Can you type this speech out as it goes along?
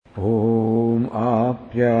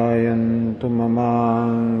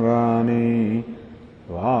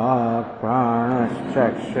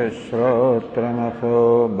चक्षुश्रोत्रमथो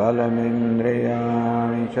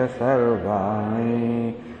बलमिन्द्रियाणि च सर्वाणि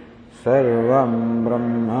सर्वं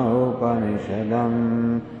ब्रह्म उपनिषदम्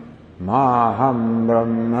माहं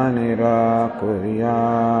ब्रह्म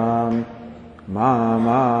निराकुर्याम् मा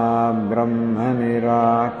ब्रह्म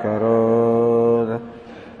निराकरोत्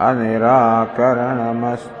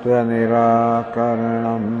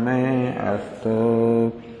अनिराकरणमस्त्वनिराकरणं मे अस्तु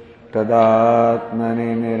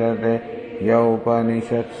तदात्मनि निरते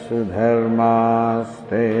यौपनिषत्सु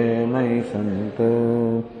धर्मास्ते मयि सन्तु।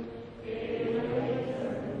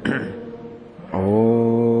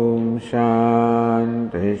 ॐ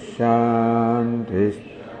शान्ति शान्ति।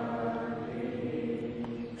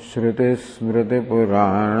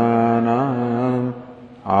 श्रुतिस्मृतिपुराणानाम्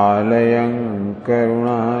आलयं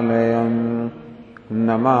करुणालयं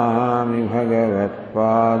नमामि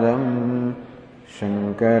भगवत्पादं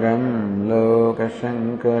शङ्करं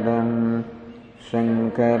लोकशङ्करं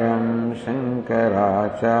शङ्करं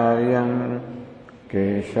शङ्कराचार्यं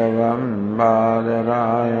केशवं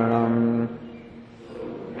बादरायणं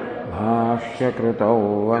भाष्यकृतौ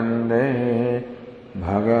वन्दे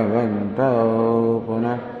भगवन्तौ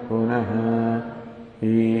पुनः पुनः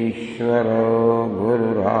ईश्वरो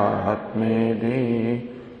गुरुरात्मेति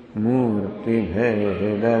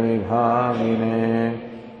मूर्तिभेदविभागिने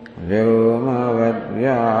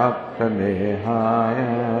व्योमवद्व्याप्तदेहाय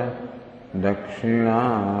दक्षिणामूर्तये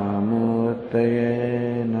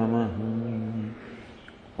नमः।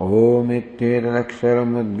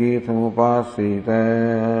 ओमित्येतदक्षरमुद्गीतमुपासीत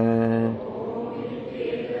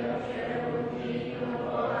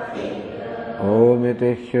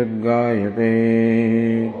ओमिति ह्युद्गायते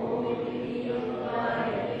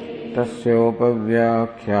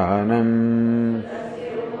तस्योपव्याख्यानम्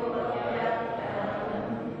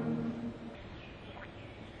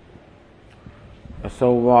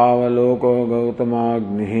असौ वावलोको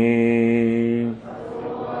गौतमाग्निः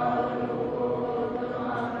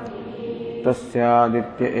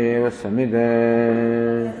तस्यादित्य एव समिद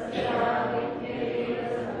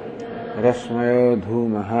रश्मयो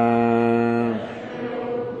धूमः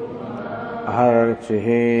अहरर्चिः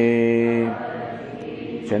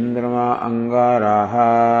चन्द्रमा अंगाराः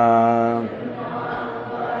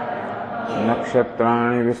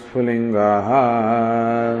नक्षत्राणि विस्फुलिंगाः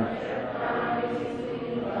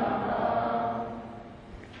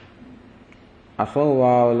असौ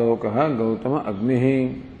वावलोकः गौतम अग्निः।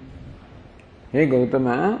 हे गौतम,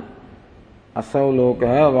 असौ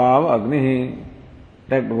लोकः वाव अग्निः,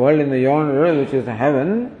 that world in the yonder which is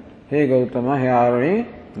heaven, hey Gautama, hey Arani,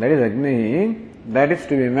 that is Agni, that is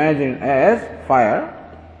to be imagined as fire.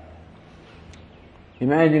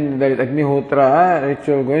 Imagine there is Agnihotra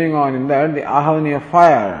ritual going on in that, the Ahavani of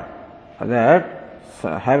fire. That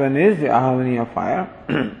heaven is the Ahavani of fire.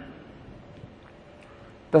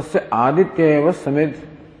 Tasya Aditya eva samit.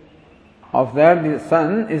 Of that the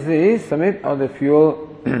sun is the samit or the fuel.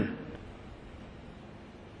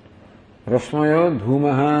 Rashmayo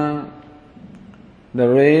Dhumaha, the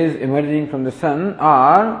rays emerging from the sun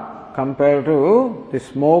are compared to the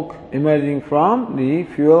smoke emerging from the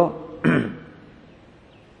fuel.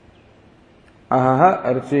 Ahaha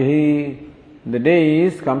Archihi, the day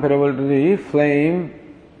is comparable to the flame.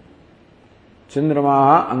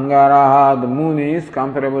 Chandramaha Angaraha, the moon is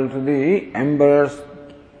comparable to the embers.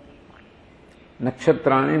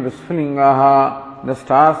 Nakshatrani Visfulingaha, the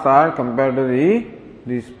stars are compared to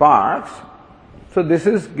the sparks. So this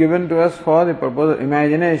is given to us for the purpose of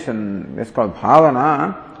imagination. It's called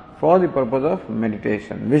bhavana, for the purpose of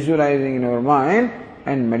meditation, visualizing in our mind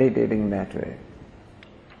and meditating that way.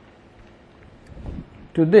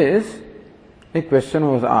 To this, a question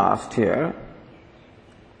was asked here.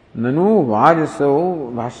 Nanu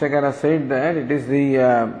Vajaso, Bhashyakara said that it is the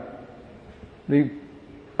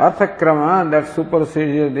Arthakrama that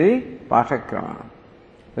supersedes the Pathakrama.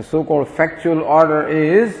 The so-called factual order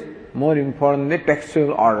is more important than the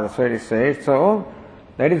textual order, so it is said. So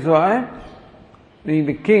that is why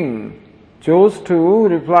the king chose to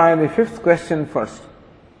reply the fifth question first.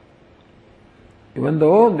 Even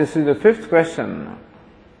though this is the fifth question,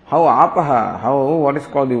 how apaha, how what is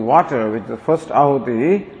called the water, which is the first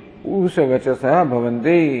ahuti, usha vachasa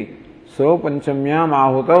bhavanti, so panchamyam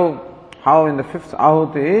ahutau, how in the fifth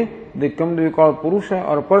ahuti they come to be called purusha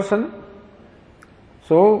or a person.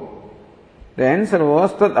 So the answer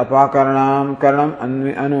was tat apakaranam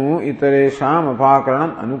karanam anu itaresham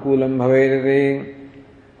apakaranam anukulam bhavedati.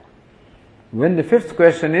 When the fifth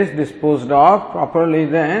question is disposed of properly,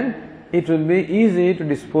 then it will be easy to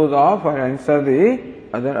dispose of or answer the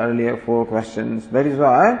other earlier four questions. That is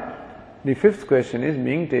why the fifth question is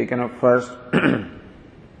being taken up first.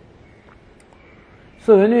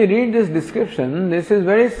 So when we read this description, this is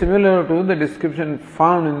very similar to the description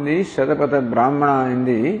found in the Shatapatha Brahmana, in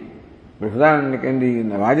the Brihadaranyaka, in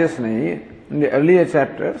the Vajasneyi, in the earlier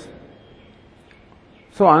chapters.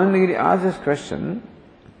 So Anandagiri asks this question,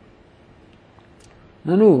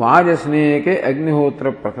 Nanu Vajasneyake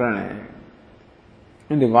Agnihotra Prakarane.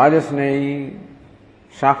 In the Vajasneyi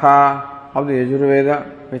Shakha of the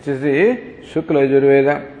Yajurveda, which is the Shukla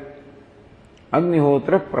Yajurveda,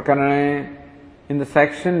 Agnihotra Prakarane, in the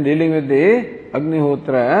section dealing with the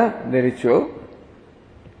Agnihotra, the ritual,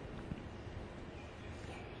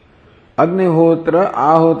 Agnihotra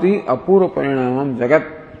Ahuti Apurva Parinamam Jagat.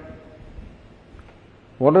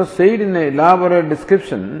 What was said in the elaborate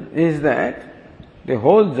description is that the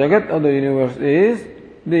whole Jagat of the universe is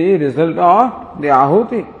the result of the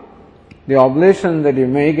Ahuti, the oblation that you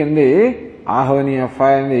make in the Ahvaniya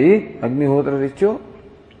fire, in the Agnihotra ritual.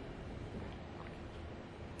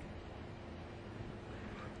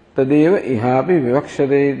 Tadeva ihapi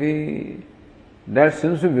vivakshadeti. That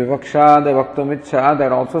seems to be vivakshad, vaktamiccha,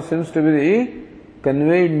 that also seems to be the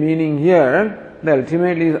conveyed meaning here, that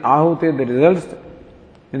ultimately is ahuti, that results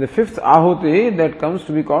in the fifth ahuti that comes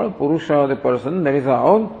to be called Purusha, the person. That is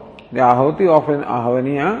how the ahuti of an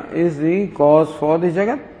ahvaniya is the cause for the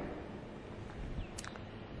jagat.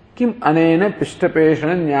 Kim anena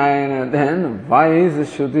pishtapeshana nyayana. Then why is the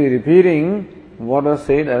Shruti repeating what was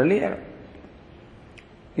said earlier?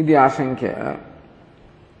 Iti ashankya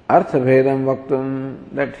arthabedam vaktum,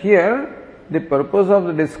 that here the purpose of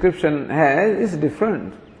the description is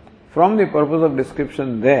different from the purpose of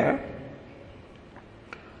description there.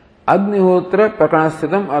 Agnihotra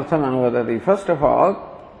prakanasthitam artham anuvadati. First of all,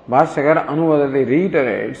 Bhashyakara anuvadati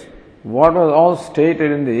reiterates what was all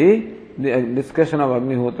stated in the discussion of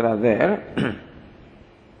Agnihotra there.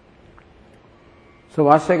 So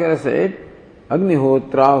Bhashyakara said,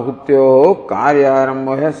 Agnihotra hutyo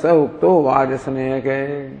karyarambhaya sa ukto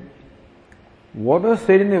vajasneyake. What was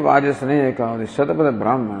said in the Vajasneyaka, the Shatapada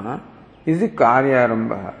Brahmana, is the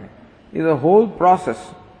karyarambha, is the whole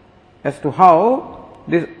process as to how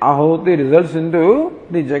this ahuti results into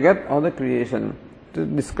the jagat or the creation. To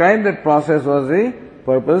describe that process was the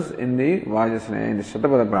purpose in the Vajasneya, in the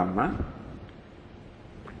Shatapada Brahmana.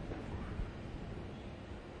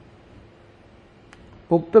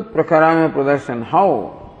 Ukta prakarama pradarshan.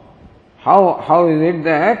 How is it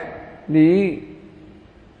that the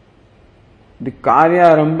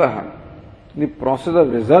karya arambha, the process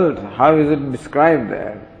of result, how is it described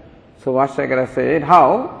there? So Vashyakara said,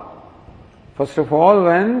 how? First of all,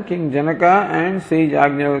 when King Janaka and sage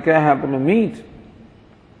Yajnavalkya happened to meet,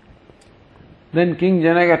 then King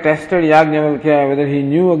Janaka tested Yajnavalkya whether he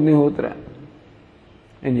knew Agnihotra,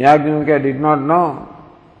 and Yajnavalkya did not know.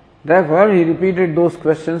 Therefore, he repeated those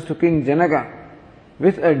questions to King Janaka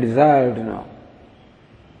with a desire to know.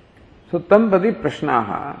 So, tam pati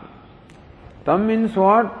prashnaha. Tam means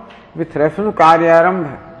what? With reference to karya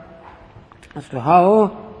arambha. As to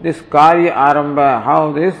how this karya arambha,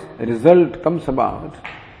 how this result comes about.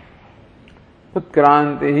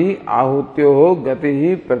 Utkrantihi, ahutyoho,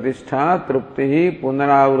 gatihi, pratishtha, truptihi,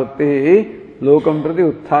 punaravrittihi, lokam prati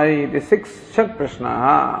utthai. It is six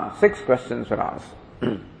prashnaha. 6 questions were asked.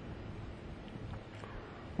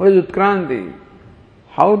 What is Utkranti?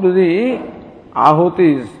 How do the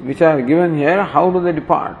ahutis which are given here, how do they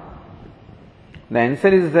depart? The answer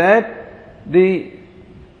is that the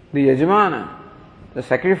Yajmana, the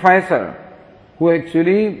sacrificer, who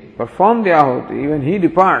actually performed the ahuti, even he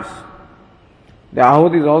departs. The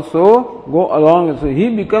ahutis also go along, so he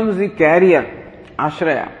becomes the carrier,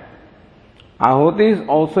 ashraya. Ahutis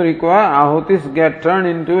also ahutis get turned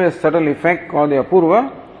into a subtle effect called the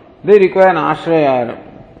apurva. They require an ashraya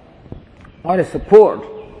or a support.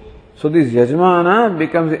 So this Yajmana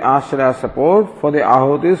becomes the ashraya support for the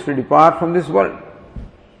ahutis to depart from this world.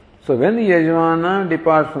 So when the Yajmana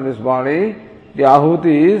departs from this body, the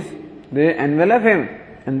ahutis, they envelop him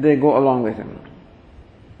and they go along with him.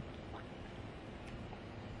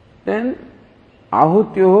 Then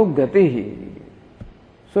ahutyoho gatihi.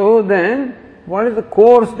 So then, what is the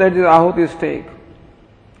course that the ahutis take?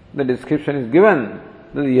 The description is given.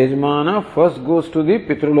 The Yajmana first goes to the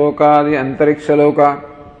Pitruloka, the Antariksha Loka.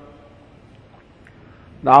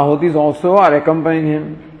 The ahutis also are accompanying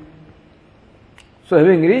him. So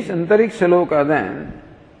having reached Antariksha Loka, then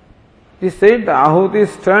he said the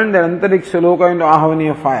ahutis turned their Antariksha Loka into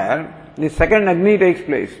Ahvaniya fire. The second Agni takes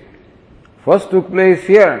place. First took place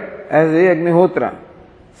here as the Agnihotra.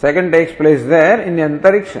 Second takes place there in the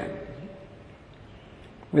Antariksha.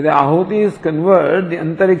 With the ahutis convert the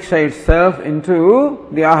Antariksha itself into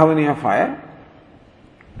the Ahvaniya fire,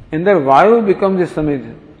 and their Vayu becomes the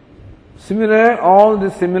Samid. Similar, all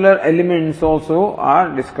the similar elements also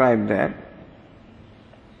are described there.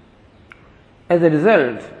 As a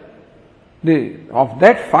result of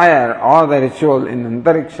that fire or the ritual in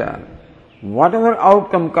Antariksha, whatever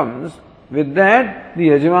outcome comes, with that the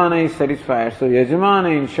Yajamana is satisfied. So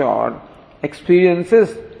Yajamana, in short,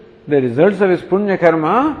 experiences the results of his punya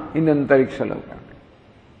karma in the Antariksha loka.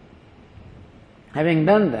 Having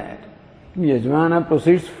done that, the Yajamana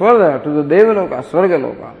proceeds further to the Devaloka,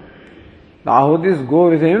 Svargaloka. The Ahutis go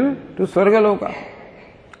with him to Svargaloka.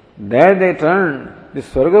 There they turn the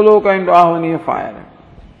Svargaloka into Ahvaniya fire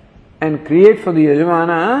and create for the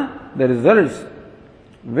Yajamana the results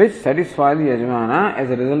which satisfy the Yajamana as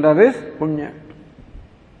a result of his punya.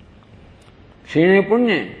 Kshine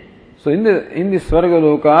punya. So in the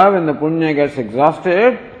Svargaloka, when the punya gets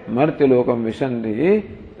exhausted, Martyalokam Vishanti,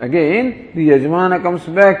 again the Yajamana comes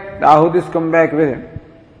back, the Ahutis come back with him.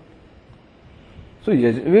 So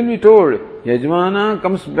we'll be told, Yajamana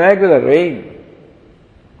comes back with a rain.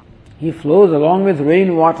 He flows along with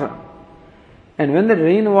rainwater. And when the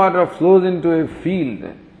rainwater flows into a field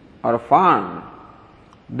or a farm,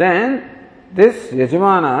 then this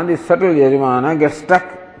Yajamana, this subtle Yajamana, gets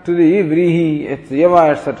stuck to the vrihi,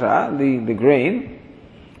 yava, etc., the grain,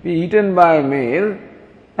 be eaten by a male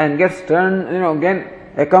and gets turned, again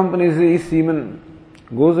accompanies the semen,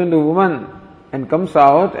 goes into woman and comes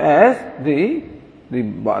out as the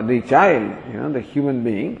child, the human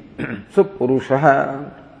being. So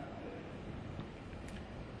Purushaha.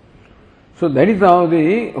 So that is how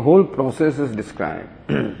the whole process is described.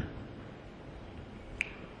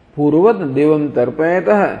 Purvat devam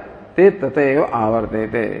tarpayatah te tatev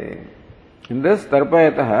avartete. In this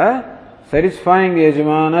tarpayatah, satisfying the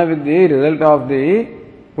Yajamana with the result of the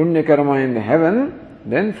punya karma in the heaven,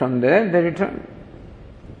 then from there they return.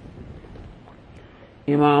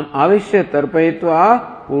 Imam avishya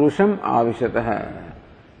tarpayitva purusham avishatah.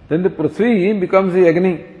 Then the Prithvi becomes the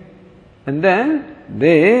Agni. And then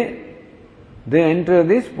they enter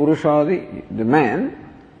this Purusha, the man.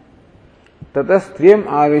 Tatastriyam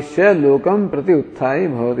avishya lokam prati utthai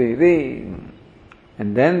bhavati.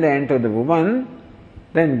 And then they enter the woman,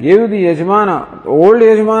 then give the Yajamana, the old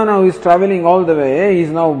Yajamana who is travelling all the way, he is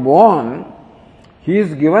now born. He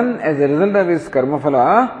is given as a result of his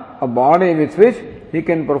karmaphala a body with which he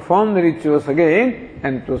can perform the rituals again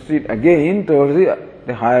and proceed again towards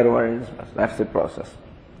the higher worlds. That's the process.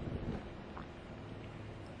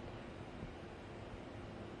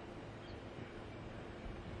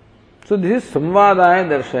 So this is Samvadaya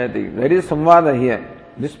Darshayati. There is Samvada here.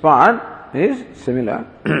 This part is similar.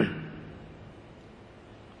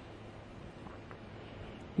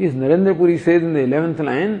 Yes, Narendra Puri says in the 11th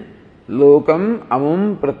line, Lokam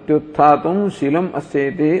amum pratyutthatum shilam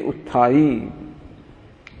asyete utthai.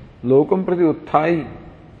 Lokam prati utthai.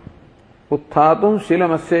 Utthatum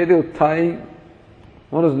shilam asyete utthai.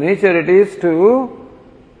 What is nature? It is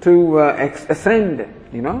to ascend,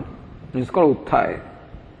 It's called utthai.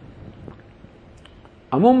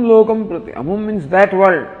 Amum lokam prati. Amum means that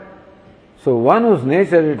world. So one whose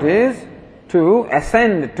nature it is to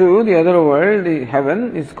ascend to the other world, the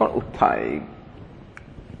heaven, is called utthai.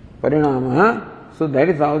 Parinama. So that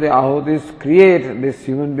is how the Ahutis create this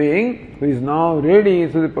human being who is now ready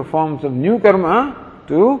through the performance of new karma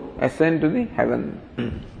to ascend to the heaven.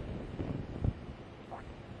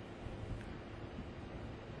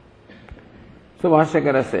 So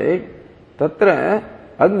Vashyakara said, Tatra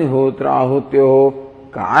Agnihotra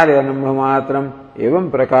Ahutyo Karyanambhamatram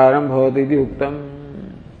evam prakaram bhavati uktam.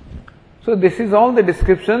 So this is all the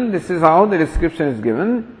description, this is how the description is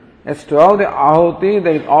given as to how the Ahuti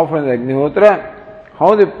that is offered in the Agnihotra,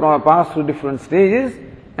 how they pass through different stages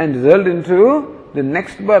and result into the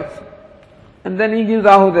next birth. And then he gives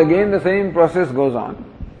Ahuti again, the same process goes on.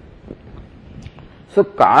 So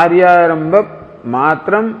Karyarambha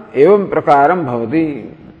matram evam prakaram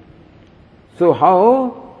bhavati. So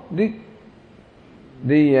how the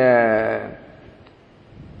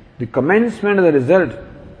commencement of the result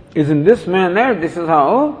is in this manner. This is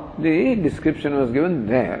how the description was given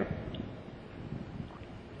there.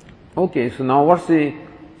 Okay, so now what's the...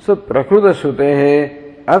 So Prakruta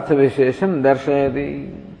Shrutehe Artha Vishesham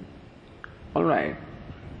Darshayati. Alright.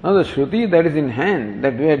 Now the Shruti that is in hand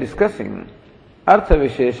that we are discussing, Artha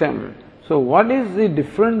Vishesham. So what is the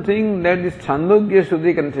different thing that this Chandogya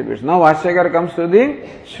Shruti contributes? Now Vashyakara comes to the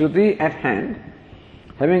Shruti at hand.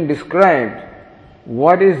 Having described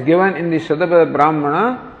what is given in the Shatapada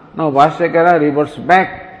Brahmana, now Vashyakara reverts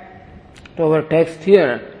back to our text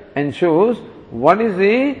here and shows what is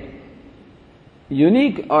the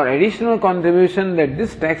unique or additional contribution that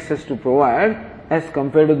this text has to provide as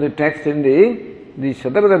compared to the text in the the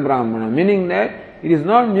Shatabada Brahmana, meaning that it is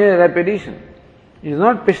not mere repetition, it is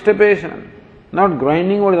not pishtapation, not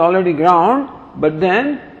grinding what is already ground, but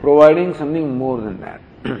then providing something more than that.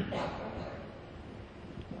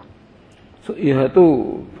 So,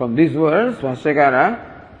 ihatu, from these words, Bhashyakara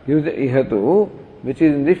gives the ihatu, which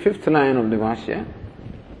is in the 5th line of the Bhashya.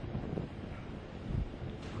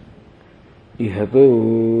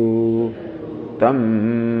 Ihatu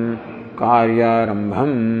tam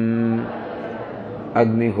karyarambham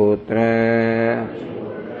agnihotra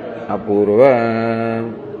apurva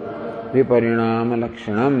viparinama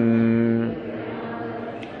lakshanam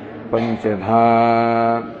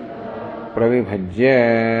panchadha pravibhajya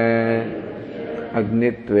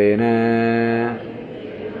agnittvena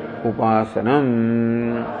upasanam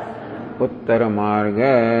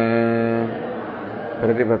uttaramarga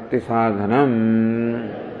pratipatti sadhanam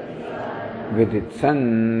viditsan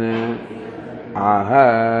aha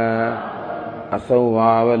asau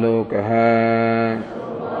avalokaha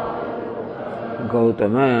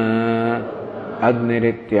gautama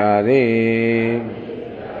agnirityade.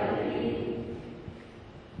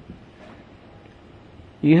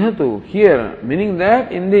 Ihatu, here, meaning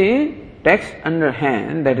that in the text under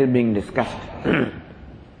hand that is being discussed.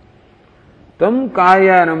 Tam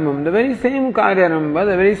karyarambham, the very same karyarambha,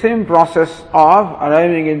 the very same process of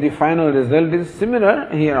arriving at the final result is similar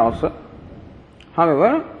here also.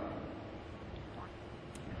 However,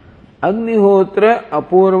 Agnihotra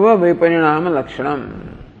apurva viparinama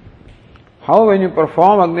lakshanam. How when you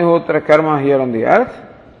perform Agnihotra karma here on the earth,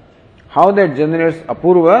 how that generates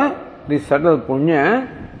apurva, the subtle punya,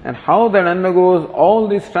 and how that undergoes all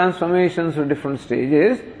these transformations to different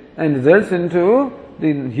stages and results into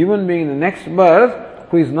the human being in the next birth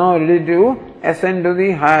who is now ready to ascend to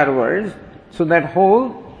the higher worlds. So that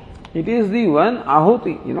whole, it is the one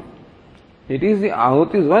ahuti, It is the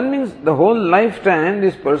ahutis. One means the whole lifetime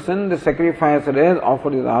this person, the sacrificer has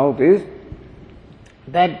offered his ahutis,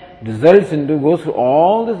 that results into, goes through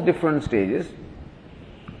all these different stages.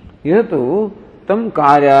 Yatu tam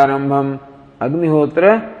karyarambham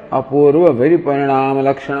agnihotra apurva viparinama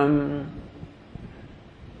lakshanam.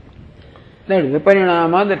 That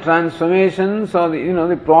viparinama, the transformations or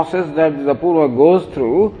the process that the apurva goes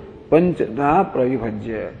through, panchadha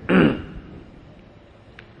pravibhajya.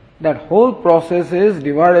 That whole process is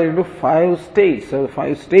divided into 5 stages, so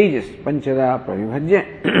 5 stages, panchadha pravibhajya.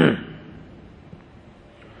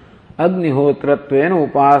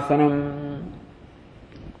 Agnihotrattvena upasanam.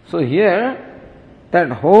 So here,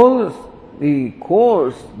 that whole, the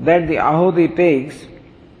course that the ahuti takes,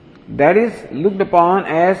 that is looked upon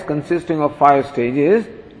as consisting of 5 stages,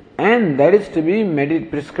 and that is to be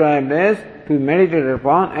prescribed as, to be meditated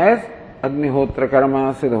upon as Agnihotra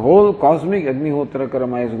karma. So the whole cosmic Agnihotra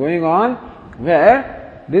karma is going on,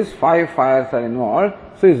 where these 5 fires are involved.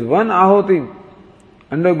 So is one ahuti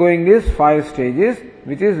undergoing these 5 stages,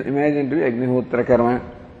 which is imagined to be Agnihotra karma.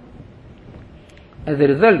 As a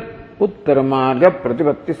result, Uttaramarga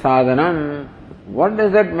Pratipatti Sadhanam. What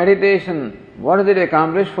does that meditation, what does it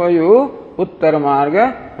accomplish for you?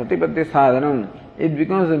 Uttaramarga Pratipatti Sadhanam. It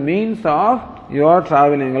becomes the means of your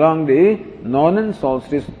traveling along the northern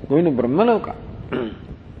solstice, going to Brahmaloka.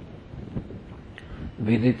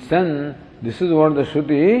 Viditsan, this is what the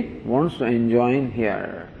Shruti wants to enjoin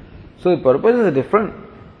here. So the purpose is different.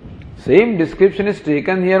 Same description is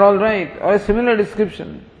taken here, all right, or a similar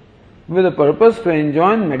description, with the purpose to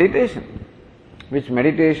enjoin meditation. Which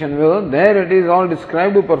meditation will, there it is all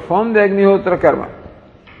described to perform the Agnihotra karma.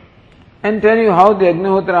 And tell you how the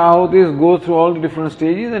Agnihotra ahutis go through all the different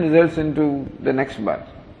stages and results into the next birth.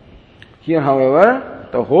 Here, however,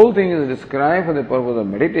 the whole thing is described for the purpose of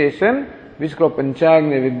meditation, which is called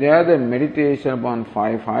Panchagni Vidya, the meditation upon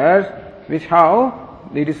 5 fires, which how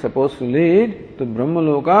it is supposed to lead to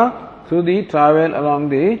Brahmaloka through the travel along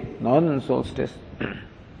the northern solstice.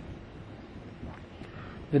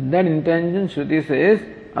 With that intention, Shruti says,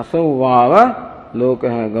 Asau Vava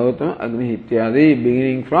Lokaha Gautama Agni Ityadi,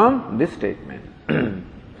 beginning from this statement.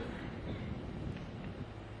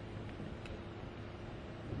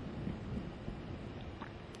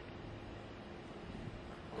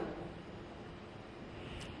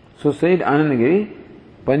 So said Anandagiri,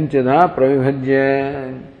 Panchadha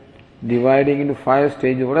Pravibhajya, dividing into 5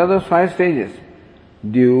 stages. What are those 5 stages?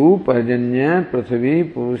 Dyu, Parjanya,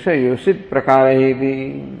 Prithvi, Purusha, Yosit,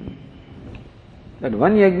 Prakarahiti. That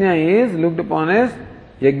one yajna is looked upon as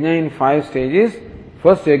yajna in 5 stages.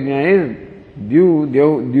 First yajna is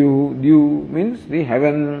Dyu means the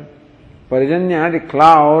heaven. Parjanya, the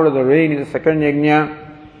cloud, the rain is the second yajna.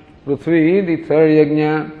 Prithvi, the third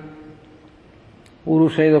yajna.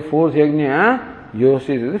 Purusha is the fourth yajna.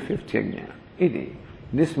 Yosit is the fifth yajna. iti.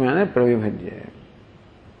 This manner pravibhajya.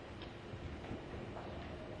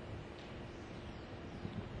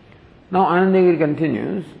 Now Anandagiri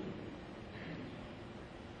continues.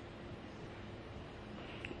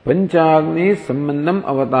 Panchagni sambandham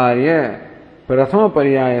avatarya prathama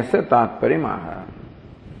paryayasya tatparimah.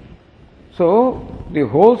 So, the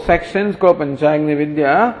whole section is called Panchagni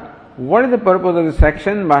Vidya. What is the purpose of this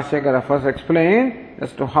section? Bhashyakara first explained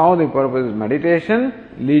as to how the purpose is meditation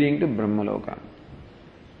leading to Brahmaloka.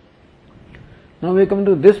 Now we come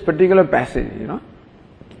to this particular passage,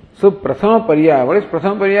 So, Prathama Pariyaya. What is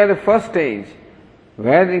Prathama Pariyaya? The first stage,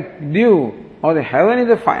 where the dew or the heaven is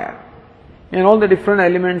a fire. And all the different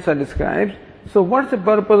elements are described. So, what's the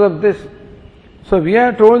purpose of this? So, we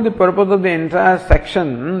are told the purpose of the entire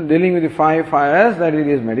section dealing with the 5 fires, that it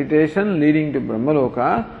is meditation leading to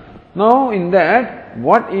Brahmaloka. Now, in that,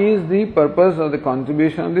 what is the purpose of the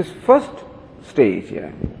contribution of this first stage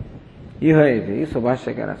here? Iha iti,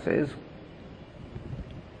 Subhashyakara says,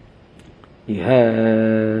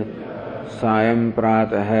 Iha sayam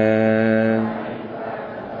pratah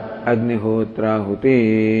agnihotra huti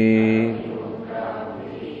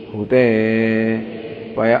hute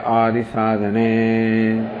paya adi sadhane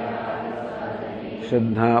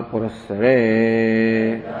shraddha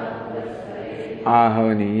purassare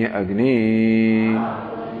आहवनीय अग्नि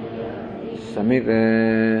समित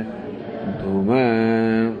धूम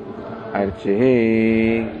अर्चे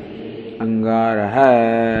अंगारः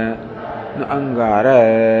न अंगार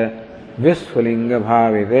विस्फुलिंग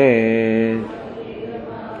भाविते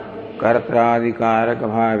कर्त्रादिकारक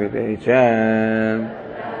भाविते च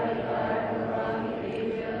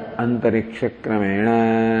अंतरिक्ष क्रमेण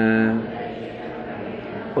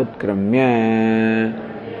उत्क्रम्य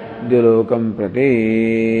द्युलोकं प्रति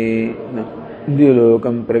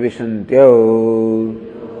द्युलोकं प्रविशन्त्यो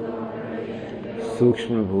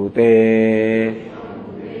सूक्ष्मभूते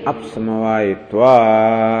अपसमवायित्वात्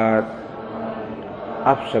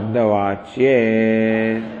अपशब्दवाच्ये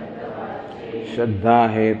श्रद्धा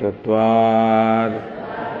हेतुत्वात्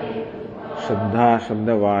श्रद्धा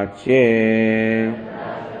शब्दवाच्ये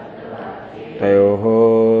तयोः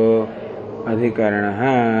अधिकरणः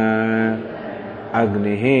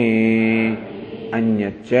अग्निः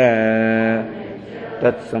अन्यच्च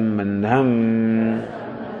तत्संबंधम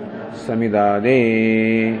समिदादे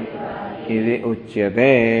इति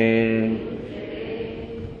उच्यते.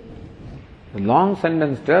 The long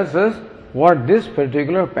sentence tells us what this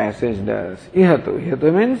particular passage does. Ihatu.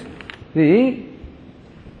 Ihatu means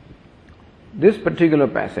this particular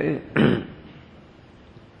passage.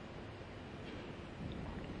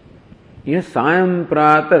 Yes, Sayam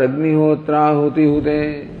Pratar Agnihotra Ahuti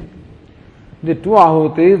Hute. The 2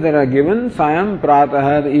 ahutis that are given, Sayam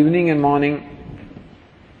Pratah, the evening and morning.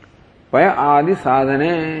 Paya Adi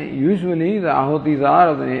Sadhane. Usually the ahutis are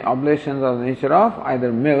of the oblations of the nature of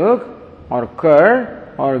either milk or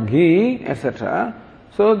curd or ghee, etc.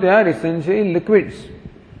 So they are essentially liquids.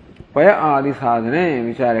 Paya Adi Sadhane,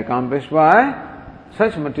 which are accomplished by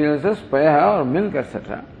such materials as paya or milk,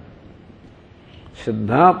 etc.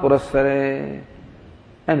 Shraddha purassare.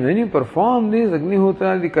 And when you perform this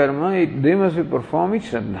Agnihotra, the karma, they must be performed with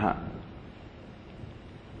Shraddha.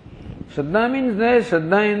 Shraddha means there is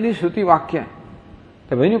Shraddha in the Shruti Vakya.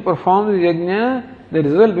 So when you perform this Yajna, the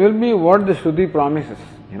result will be what the Shruti promises.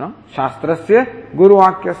 Shastrasya Guru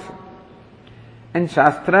Vakyasya. And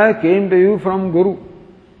Shastra came to you from Guru.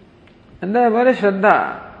 And there was a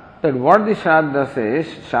Shraddha, that what the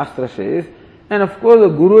Shastra says, and of course, the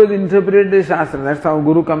Guru has interpreted the Shastra. That's how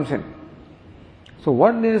Guru comes in. So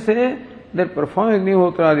what they say, that performing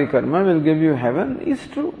Agnihotra karma will give you heaven, is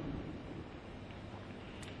true.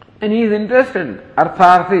 And he is interested,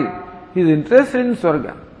 Artharthi, he is interested in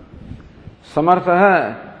Swarga.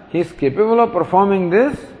 Samartha, he is capable of performing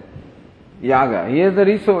this yaga. He has the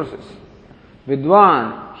resources.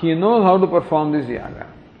 Vidwan, he knows how to perform this yaga.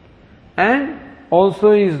 And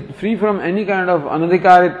also he is free from any kind of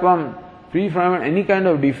anadhikaritvam, free from any kind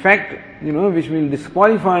of defect, which will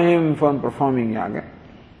disqualify him from performing yaga.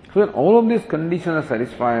 So when all of these conditions are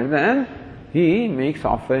satisfied, then he makes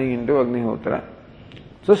offering into Agnihotra.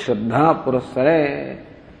 So Shraddha Purassare.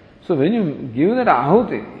 So when you give that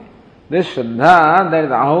ahuti, there's Shraddha that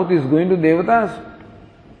the ahuti is going to devatas.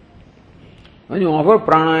 When you offer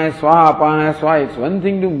pranaya, swaha, apanaya, swaha, it's one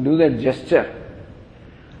thing to do that gesture.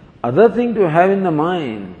 Other thing to have in the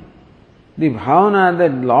mind, the bhavana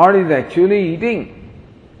that Lord is actually eating.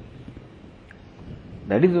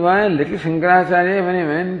 That is why little Shankaracharya, when he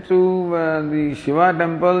went to the Shiva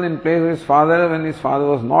temple in place of his father, when his father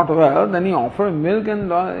was not well, then he offered milk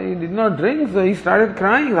and he did not drink, so he started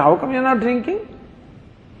crying. How come you are not drinking?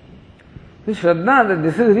 This Shraddha that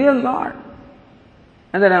this is real Lord.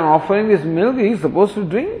 And that I am offering this milk he is supposed to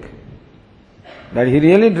drink. That he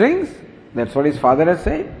really drinks. That's what his father has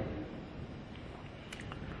said.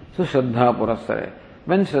 So Shraddha Purassare.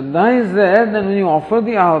 When Shraddha is there, then when you offer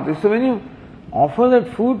the ahuti, so when you offer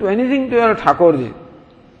that food to anything to your Thakurji,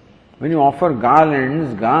 when you offer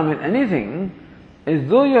garlands, garment, anything, as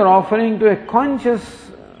though you are offering to a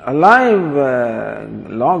conscious, alive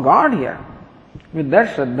God here. With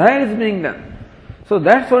that Shraddha is being done. So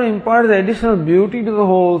that's what imparts the additional beauty to the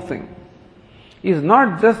whole thing. It's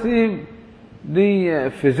not just the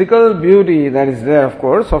physical beauty that is there, of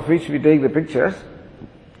course, of which we take the pictures,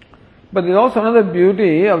 but there is also another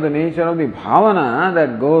beauty of the nature of the bhavana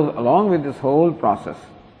that goes along with this whole process.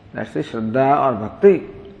 That's the Shraddha or Bhakti.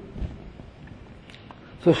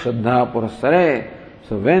 So Shraddha Purassare.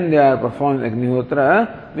 So when they are performing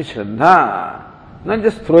Agnihotra with Shraddha, not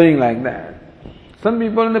just throwing like that. Some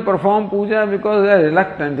people, they perform puja because they are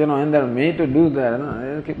reluctant, and they are made to do that.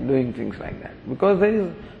 They keep doing things like that. Because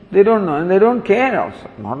they don't know and they don't care also.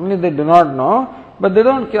 Not only they do not know, but they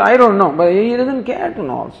don't care. I don't know, but he doesn't care to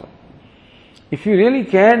know also. If you really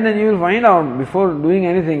care, then you will find out before doing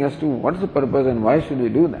anything as to what is the purpose and why should we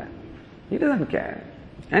do that. He doesn't care.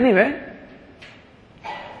 Anyway,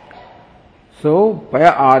 so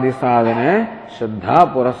Paya Adi Sadhane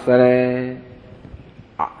Shraddha Purassare.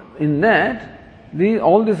 In that,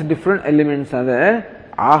 all these different elements are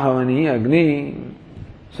there. Ahavani, Agni.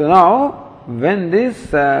 So now, when this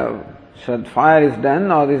fire is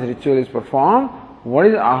done or this ritual is performed, what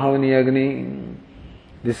is Ahavani Agni?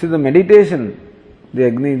 This is the meditation. The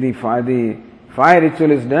Agni, the fire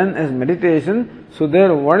ritual is done as meditation. So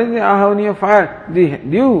there, what is the Ahavani of fire? The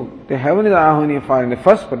dew, the heaven is the Ahavani of fire in the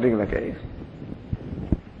first particular case.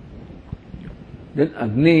 Then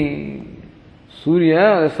Agni,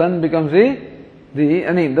 Surya, the sun becomes the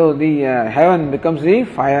heaven becomes the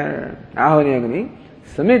fire, Ahavani Agni.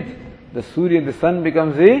 Samit, the Surya, the sun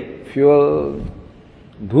becomes the fuel.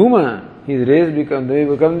 Dhuma, his rays become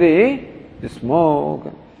the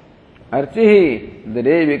smoke. Archihi, the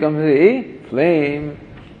day becomes the flame.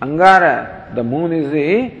 Angara, the moon is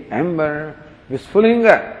the ember.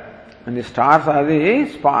 Visfulinga, and the stars are the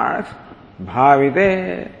sparks.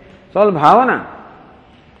 Bhavite, it's all bhavana.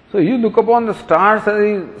 So you look upon the stars as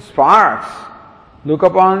the sparks, look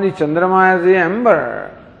upon the Chandrama as the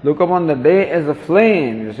ember, look upon the day as the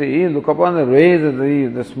flame, you see, look upon the rays as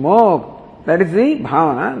the smoke. That is the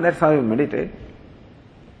bhavana, that's how you meditate.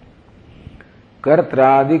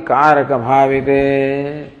 Kartradi Karaka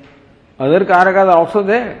Bhavite. Other Karakas are also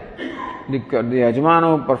there. The Yajman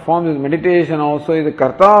who performs his meditation also is the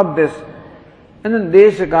Karta of this. And then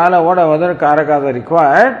Desha Kala, what other Karakas are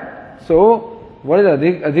required. So, what is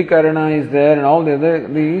Adhikarana is there and all the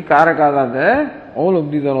Karakas are there. All of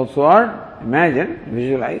these are also imagined,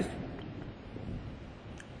 visualized.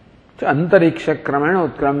 So, Antariksha Kramena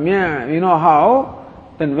Utkramya, you know how,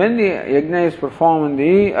 then when the yajna is performed on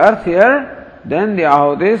the earth here, then the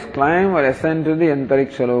ahutis climb or ascend to the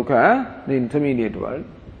Antariksha Loka, the intermediate world.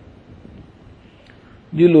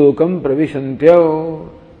 Dilokam Pravishantyo,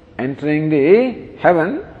 entering the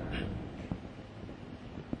heaven.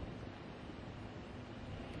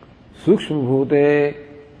 Sukshma Bhute,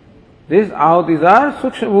 these ahutis are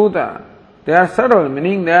Sukshma Bhuta. They are subtle,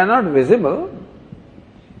 meaning they are not visible.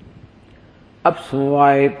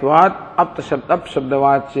 Apsumvaitvat,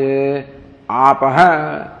 Apshabdavache,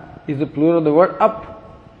 Apaha is the plural of the word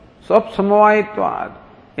up. So Apsumvaitvat.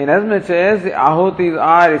 Inasmuch as the ahutis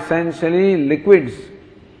are essentially liquids,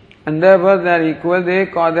 and therefore they are equal, they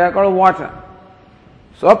are called water.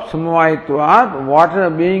 So Apsumvaitvat, water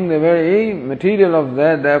being the very material of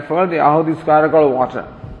that, therefore the ahutis are called water.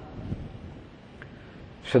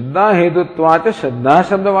 Shraddha Hedutvacha, Shraddha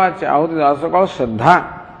Shabdavacha, ahutis is also called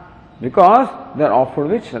Shraddha, because they are offered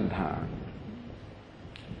with Shraddha.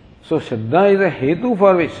 So Shraddha is a hetu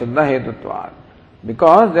for which Shraddha Hetutvat.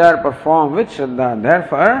 Because they are performed with Shraddha,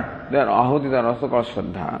 therefore their ahutis are also called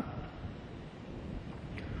Shraddha.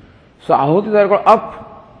 So ahutis are called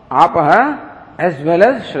Apaha as well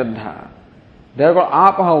as Shraddha. They are called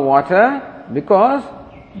Apaha water because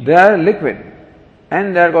they are liquid.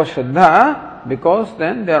 And they are called Shraddha because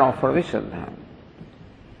then they are offered with Shraddha.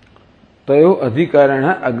 Tayo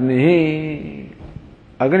Adhikarana Agnihi.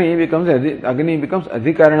 Agni becomes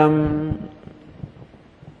Adhikaranam.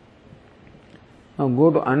 Now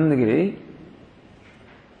go to Anandagiri.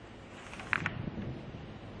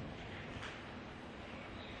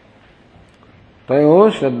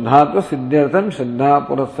 Tayo Shraddhatva Siddhyartham Shraddha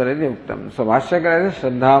Purassare Yuktam. So Bhashyakara says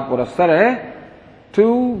Shraddha Purassare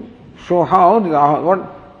to show how,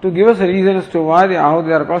 to give us a reason as to why the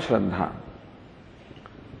ahutis are called Shraddha.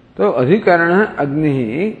 तो अधिकरण अग्नि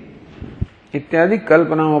इत्यादि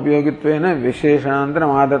कल्पना उपयोगित्वेन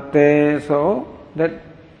विशेषणान्तरम् आदत्ते. So that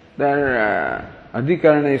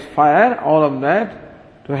अधिकरण is fire, all of that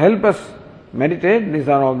to help us meditate, these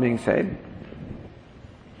are all being said.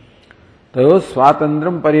 So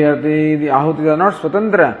swatantram pariyati, the ahutis are not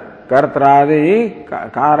swatantra. Kartradi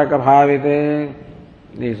karaka bhavite.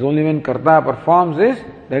 It is only when karta performs this,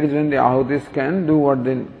 that is when the ahutis can do what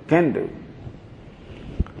they can do.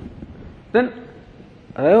 Then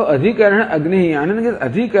अधिकरण अग्नि आनंद के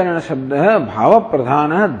अधिकरण शब्द है भाव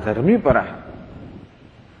प्रधान है धर्मी पर है.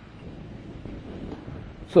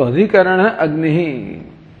 सो अधिकरण अग्नि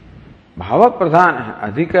भाव प्रधान है.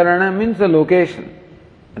 अधिकरण means the location,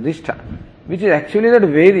 अधिष्ठा, which is actually that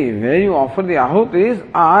Vedi where you offer the ahutis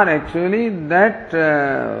are actually that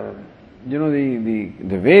the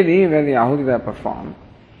Vedi where the ahutis are performed.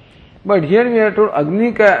 But here we are told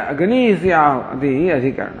Agni is the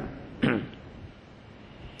adhikarana.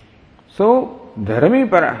 So dharmi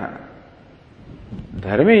paraha.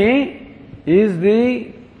 Dharmi is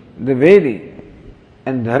the Vedi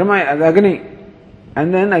and dharma is Agni.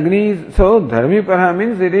 And then Agni is, so dharmi paraha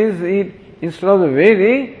means instead of the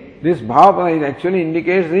Vedi, this bhava actually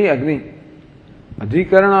indicates the Agni.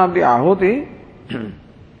 Adhikarana of the ahuti.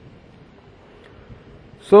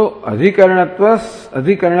 So adhikaranatva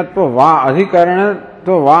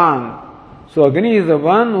van. So Agni is the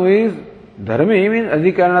one who is dharmi, means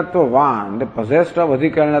adhikaranatva van, the possessed of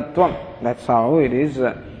adhikaranatvam. That's how it is.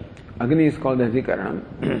 Agni is called adhikaranam.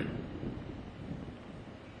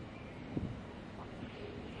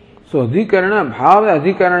 So adhikarana, bhava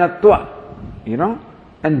adhikaranatva,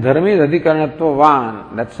 and dharmi is adhikaranatva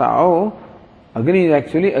van. That's how Agni is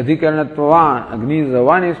actually adhikaranatva van. Agni is the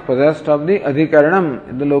one is possessed of the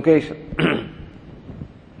adhikaranam, the location.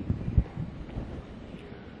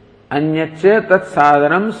 Anyacche tat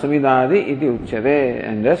sadhanam samidadi iti uchyate.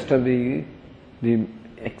 And rest of the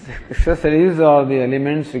accessories or the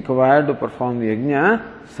elements required to perform the yajna,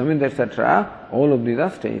 samid, etc., all of these are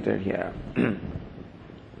stated here.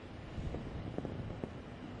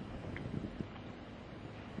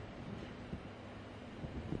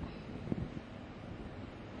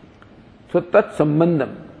 So tat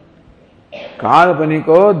sambandham.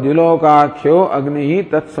 काल्पनिको द्विलोकाख्यो अग्नि ही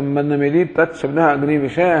तत्संबंधम यदि तत्शब्द अग्नि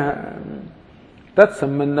विषय है.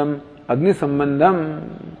 तत्संबंधम अग्नि संबंधम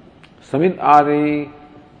समित आदि.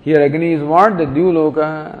 Here Agni is what? The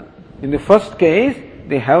Dvyaloka. In the first case,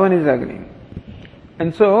 the heaven is Agni.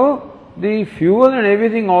 And so, the fuel and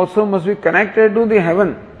everything also must be connected to the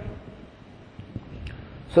heaven.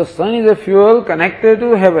 So sun is a fuel connected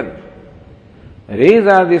to heaven. Rays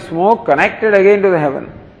are the smoke connected again to the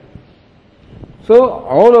heaven. So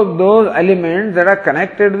all of those elements that are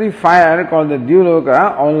connected to the fire called the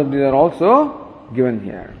Dvyaloka, all of these are also given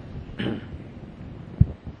here.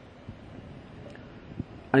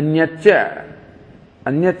 Anyaccha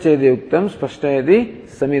yuktam spashtayati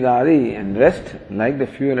samidadi, and rest like the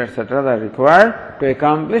fuel etc. that are required to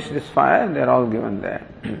accomplish this fire, they are all given there.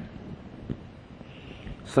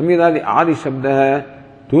 Samidadi adi shabda hai,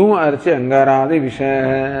 धूम अर्चे अंगारादि विषय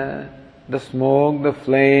है. The smoke, the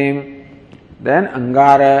flame, then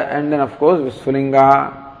angara, and then of course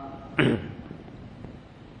visfulinga.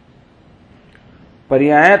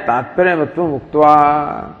 Pariyaya tatparya vatvam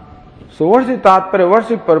uktva. So what's the tatparya? What's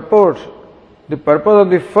the purport? The purpose of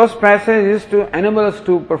the first passage is to enable us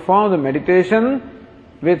to perform the meditation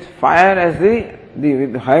with fire as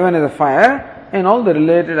the heaven as a fire and all the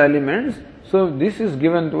related elements. So this is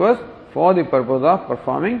given to us for the purpose of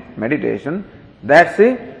performing meditation. That's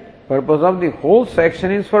the purpose of the whole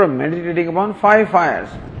section, is for meditating upon 5 fires.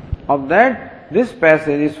 Of that, this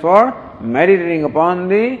passage is for meditating upon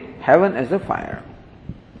the heaven as a fire.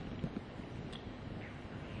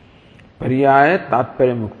 Pariyaya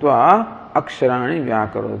tatparya muktva aksharani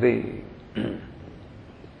vyakaroti.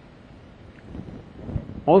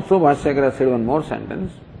 Also, Bhashyakara said one more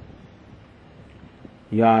sentence.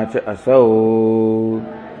 Yacha asau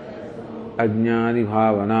अज्ञानि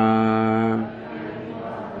भावना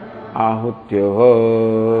आहुत्योः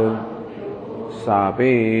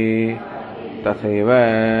सापि तथैव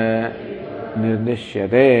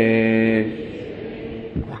निर्दिश्यते.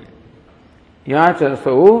 या च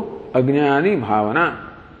सौ अज्ञानि भावना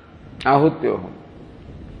आहुत्योः.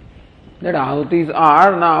 That ahutis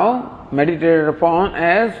are now meditated upon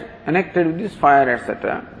as connected with this fire,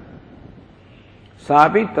 etc.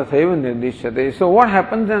 Sapi tathaiva nirdishyate. So what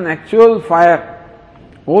happens in actual fire?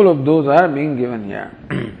 All of those are being given here.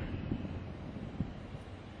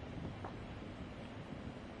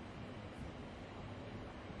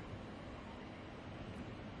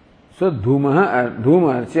 So धूम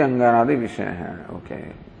अर्ची अंगारादि विषय है.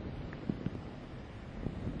 Okay.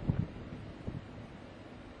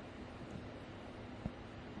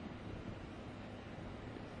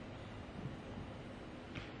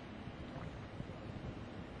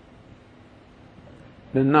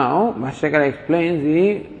 Then now Bhashyakara explains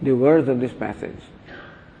the words of this passage.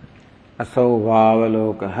 असौ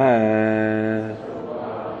वावलोकः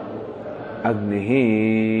अग्निः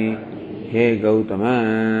हे गौतम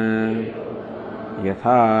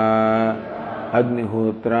यथा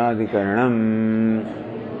अग्निहोत्रादिकरणम्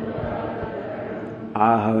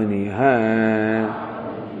आहवनीयः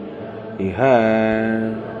इह.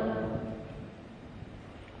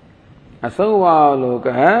 असौ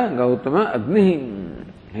वावलोकः गौतम अग्निः.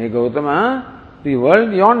 Hey Gautama, the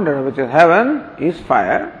world yonder, which is heaven, is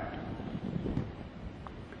fire.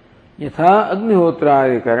 Yatha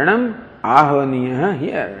Agnihotra Karanam Ahvaniya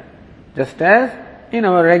here. Just as in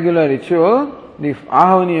our regular ritual, the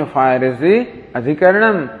Ahvaniya fire is the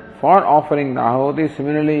Adhikaranam for offering the Ahuti.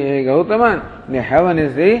 Similarly, hey Gautama, the heaven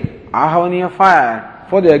is the Ahvaniya fire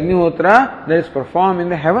for the Agnihotra that is performed in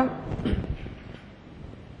the heaven.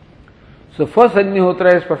 So first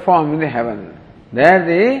Agnihotra is performed in the heaven. There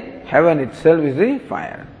the heaven itself is the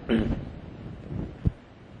fire.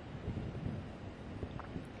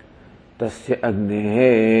 Tasya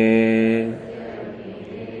agnehe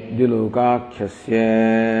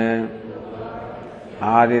dilokakhyasya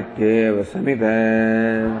adityeva samita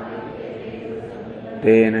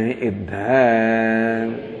tena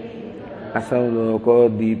iddha asau loko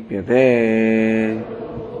deepyate.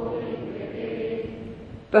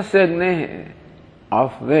 Tasya agnehe.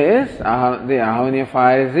 Of this, the Ahvaniya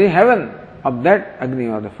fire is the heaven. Of that Agni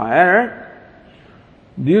or the fire,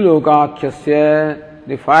 Dyulokakhyasya,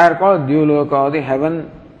 the fire called Dyuloka or the heaven.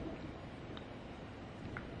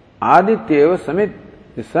 Adityeva Samit,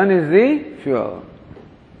 the sun is the fuel.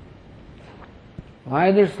 Why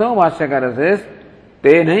is it so? Bhashyakara says,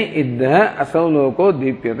 Tenai iddha asau loko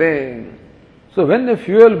deepyate. So when the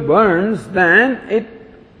fuel burns, then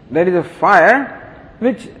there is a fire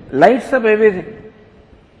which lights up everything.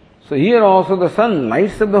 So here also the sun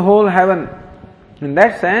lights up the whole heaven. In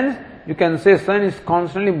that sense, you can say sun is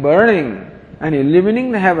constantly burning and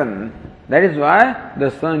illumining the heaven. That is why the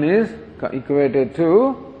sun is equated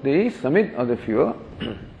to the summit of the fuel.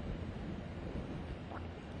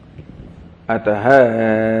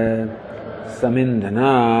 Ataha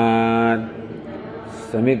samindhanat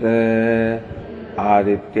samita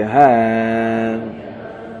adityaha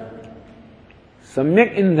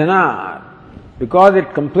samyak indhanat. Because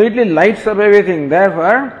it completely lights up everything,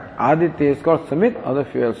 therefore Aditya is called Samit or the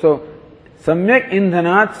fuel. So Samyak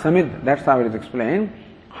Indhanat Samit, that's how it is explained.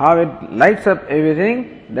 How it lights up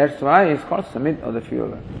everything, that's why it's called Samit or the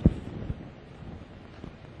fuel.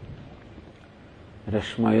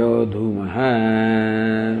 Rashmayo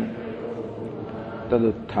Dhumaha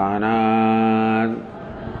Tadutthana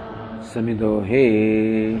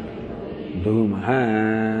Samidohe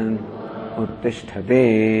Dhumaha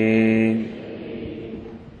Uttishthate.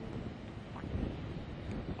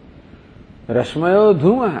 Rashmayo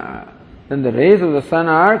Dhumaha. Then the rays of the sun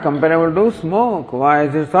are comparable to smoke. Why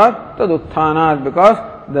is it thought? Tadutthana, because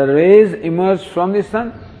the rays emerge from the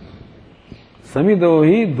sun.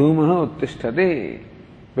 Samidohi Dhumaha Uttishthate.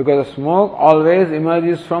 Because the smoke always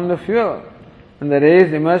emerges from the fuel. And the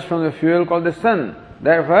rays emerge from the fuel called the sun.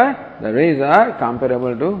 Therefore, the rays are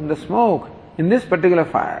comparable to the smoke in this particular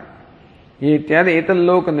fire. Ityadi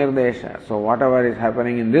etalloka nirdesha. So whatever is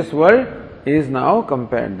happening in this world is now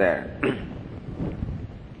compared there.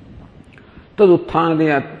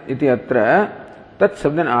 Tadutthana iti atra tat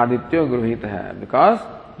shabdan adityo gruhita. Because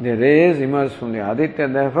the rays emerge from the aditya,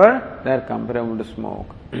 therefore they are comparable to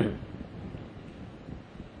smoke.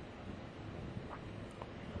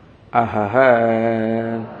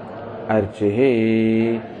 Ahaha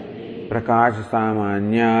archihi prakash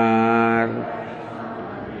samanyar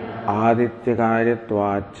aditya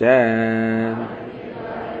karyatvacha.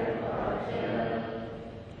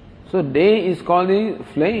 So day is called the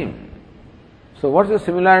flame. So what's the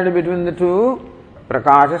similarity between the two?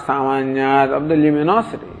 Prakasha samanyat, of the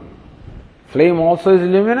luminosity. Flame also is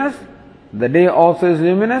luminous, the day also is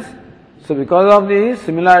luminous. So because of the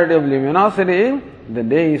similarity of luminosity, the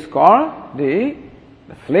day is called the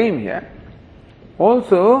flame here.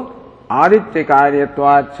 Also, aditya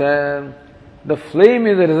karyatvacha, the flame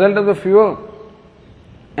is the result of the fuel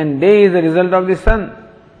and day is the result of the sun.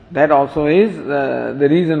 That also is the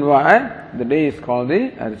reason why the day is called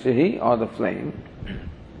the archihi or the flame.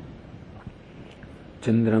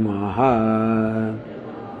 Chandramaha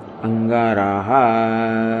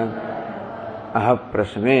Angaraha अह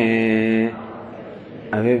प्रशमे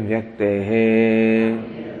अभिव्यक्तेः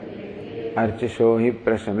अर्चिषो हि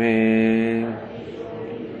प्रशमे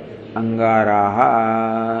अंगाराः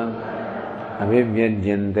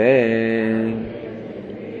अभिव्यज्यन्ते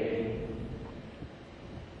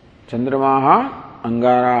चंद्रमाः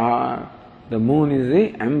अंगाराः. The moon is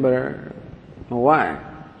the ember. Why?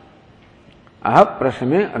 Aha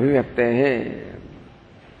prashame abhivyaktehe.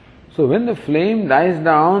 So when the flame dies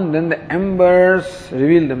down, then the embers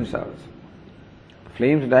reveal themselves.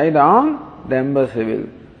 Flames die down, the embers reveal.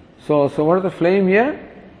 So what is the flame here?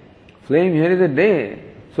 Flame here is the day.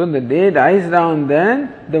 So when the day dies down,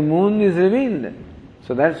 then the moon is revealed.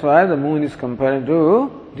 So that's why the moon is compared to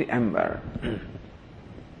the ember.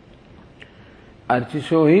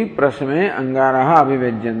 Archisho hi prashame angaraha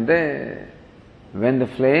abhivejyante. When the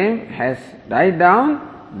flame has died down,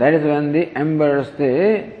 that is when the embers,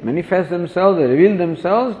 they manifest themselves, they reveal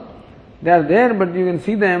themselves. They are there, but you can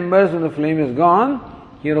see the embers when the flame is gone.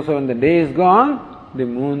 Here also when the day is gone, the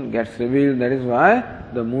moon gets revealed. That is why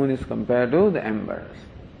the moon is compared to the embers.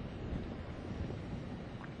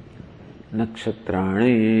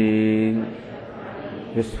 Nakshatrani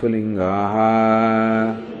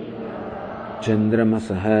Visfulingaha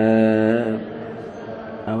Chandramasah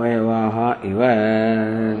Avayavaha Iva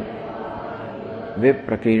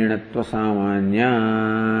Viprakirinatva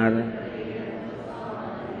Samanyar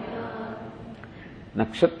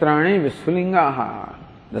Nakshatrani Visfulingaha.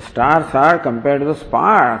 The stars are compared to the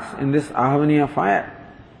sparks in this Ahavaniya fire.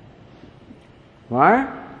 Why?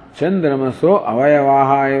 Chandramaso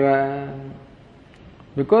Avayavaha Iva.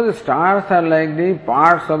 Because the stars are like the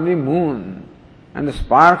parts of the moon. And the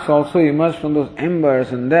sparks also emerge from those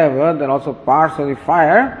embers, and there they are also parts of the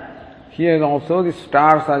fire. Here also the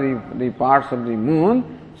stars are the parts of the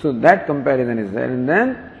moon. So that comparison is there. And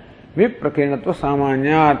then Viprakirinatva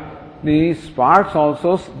Samanyat, the sparks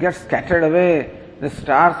also get scattered away. The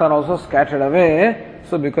stars are also scattered away.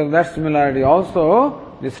 So because of that similarity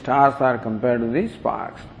also, the stars are compared to the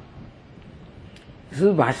sparks. This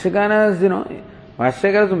is Bhashyakara's,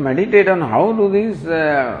 Bhashyakaras meditate on how do these,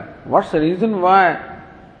 what's the reason why.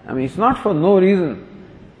 I mean, it's not for no reason.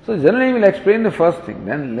 So generally he will explain the first thing,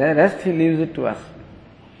 then the rest he leaves it to us.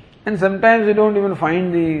 And sometimes we don't even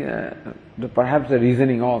find the perhaps the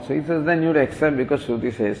reasoning also. He says then you have to accept because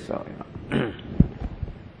Shruti says so.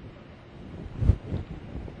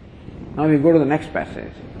 Now we go to the next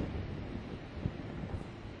passage.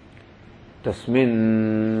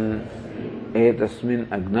 Tasmin etasmin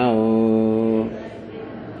agnau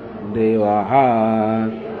devaha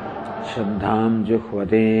shraddham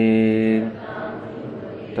juhvate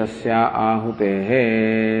tasya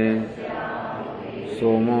ahutehe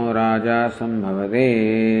somo raja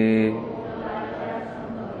sambhavate.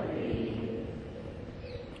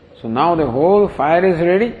 So now the whole fire is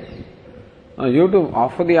ready. Now you have to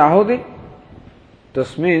offer the ahuti.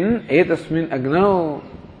 Tasmin etasmin agnau.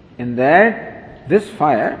 In that, this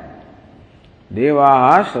fire,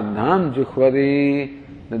 Devaha Shraddham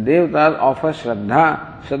Juhvati, the Devatas offer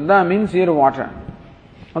Shraddha. Shraddha means here water,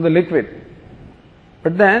 or the liquid.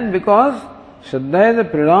 But then, because Shraddha is a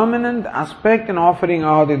predominant aspect in offering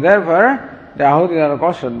Ahuti, therefore, the Ahuti are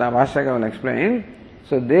called Shraddha. Bhashyaka will explain.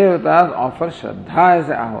 So, Devatas offer Shraddha as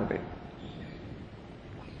the Ahuti.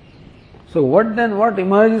 So, what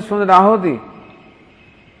emerges from the Ahuti?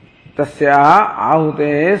 Tasya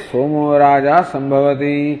ahute somo raja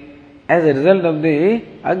sambhavati. As a result of the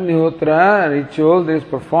Agnihotra ritual that is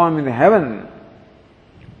performed in the heaven.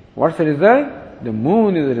 What's the result? The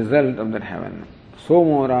moon is the result of that heaven.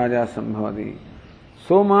 Somo raja sambhavati.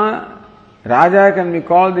 Soma, raja can be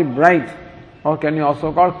called the bright, or can be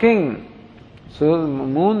also called king. So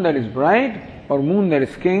moon that is bright or moon that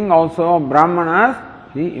is king, also Brahmanas,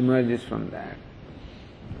 he emerges from that.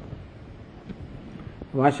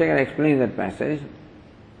 Bhashyakara explains that passage.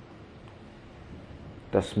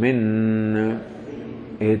 Tasmin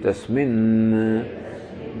etasmin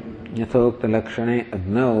yathokta lakshane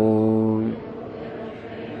agnau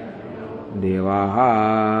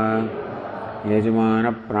devaha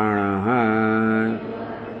yajmana pranaha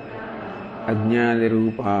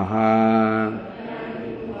ajnadirupaha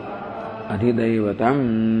adhidaivatam.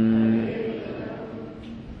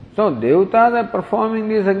 So devatas are performing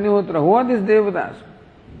this Agnihotra. Who are these devatas?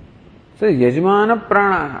 So Yajmana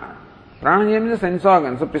Pranaha. Prana here means the sense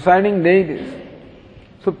organs. So presiding deities.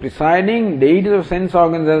 So presiding deities of sense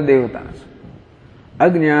organs are devatas.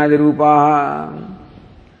 Agnyadirupaha.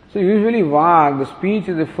 So usually Vag, the speech,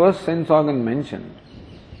 is the first sense organ mentioned.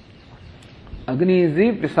 Agni is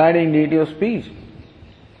the presiding deity of speech.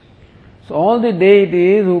 So all the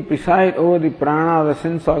deities who preside over the prana, the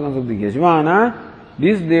sense organs of the Yajmana,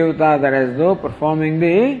 these devatas are as though performing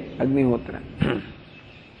the Agnihotra.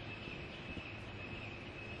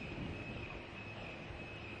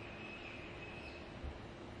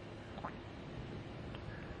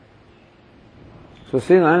 So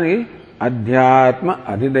see Nani, Adhyatma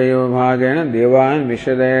Adhidev Bhagena Devan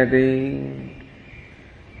Vishadayati.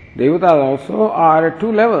 Devatas also are at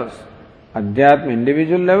two levels. Adhyatma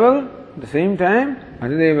individual level, at the same time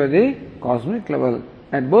Adhideva the cosmic level.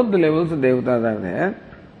 At both the levels the devatas are there.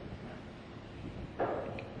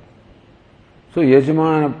 So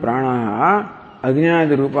Yajmana Pranaha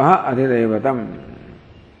Agnyadi Rupaha Adhidevatam.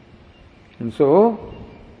 And so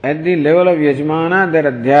at the level of Yajmana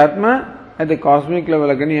there Adhyatma, at the cosmic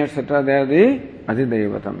level Agni etc. they are the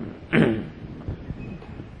Adhidevatam.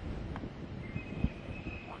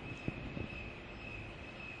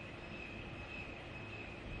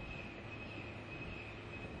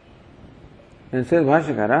 And says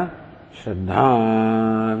Bhashyakara,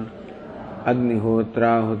 Shraddha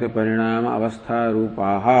Agnihotra Huti Parinama Avastha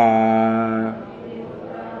Rupaha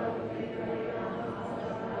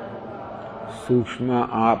Sukshma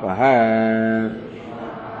Apaha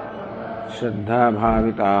Shraddha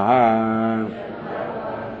Bhavitaha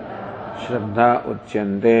Shraddha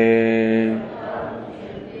Uchyante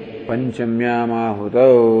Panchamyam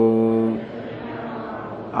Ahutau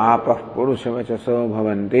Apah Purushavachaso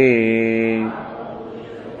Bhavanti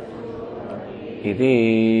Iti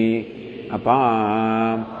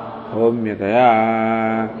Apam Homyataya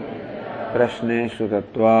Prashneshu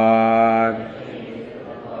Tattvat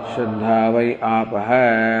Shraddha Vai Apah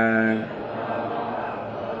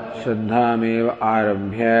Shraddhamev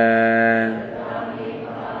Arabhya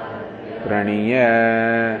Praniya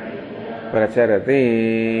Pracharati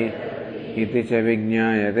Iti Cha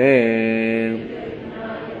Vijñāyate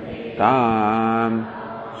Tam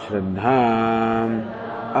Shraddham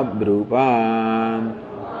Abrupam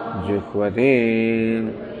Juhvati.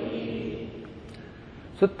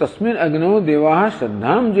 So Tasmin Agno Devaha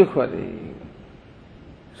Shraddham Juhvati.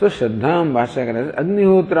 So Shraddham Bhashyakara says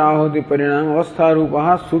Agnihotra Ahuti Parinam Avastha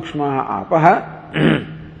Rupaha Sukshmaha Apaha.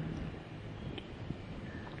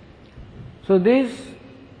 So this,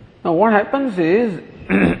 now what happens is,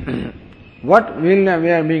 what we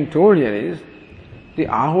are being told here is, the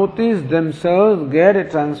ahutis themselves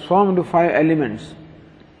get transformed into 5 elements.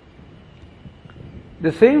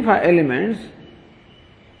 The same 5 elements,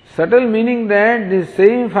 subtle meaning that the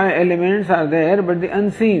same 5 elements are there but the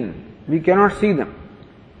unseen. We cannot see them.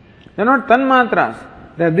 They are not tanmatras.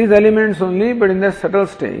 They are these elements only but in their subtle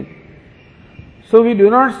state. So we do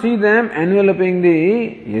not see them enveloping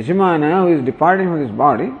the Yajmana who is departing from this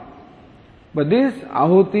body. But these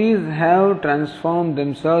ahutis have transformed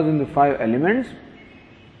themselves into 5 elements.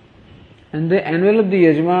 And they envelop the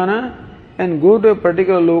Yajmana and go to a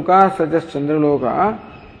particular loka such as Chandraloka,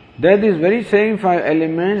 there these very same 5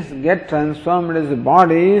 elements get transformed as a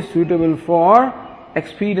body suitable for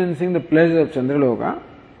experiencing the pleasure of Chandraloka.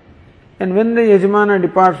 And when the Yajmana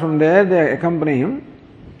departs from there, they accompany him.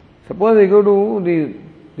 Suppose they go to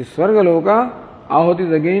the Swargaloka,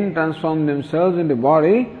 ahutis again transform themselves into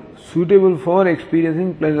body suitable for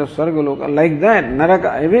experiencing pleasure of Swargaloka. Like that,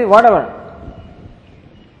 Naraka, whatever.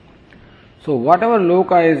 So whatever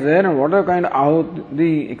loka is there and whatever kind of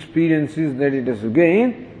the experiences that it has to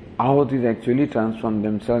gain, ahutis actually transform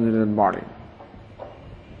themselves into the body.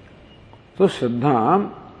 So Shraddha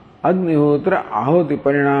Agnihotra Ahuti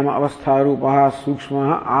Parinama Avastha Rupaha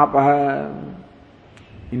Sukshmaha Apaha.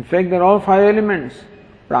 In fact, they are all 5 elements.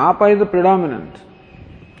 But Apa is the predominant.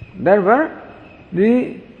 Therefore,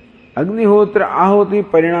 the Agnihotra Ahuti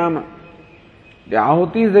Parinama, the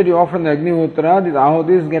ahutis that you offer in the Agnihotra, these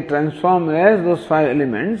ahutis get transformed as those 5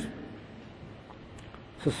 elements.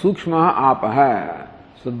 So Sukshmaha Apaha.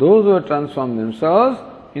 So those who have transformed themselves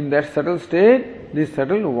in that subtle state, this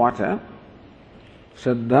subtle water.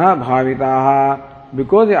 Shraddha Bhavitaha.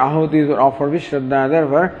 Because the ahutis are offered with Shraddha,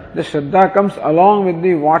 therefore the Shraddha comes along with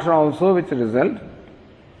the water also, which result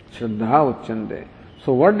Shraddha Uchyante.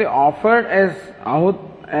 So what they offered as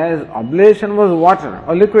oblation was water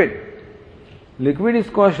or liquid. Liquid is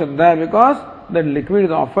called Shraddha because that liquid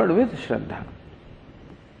is offered with Shraddha.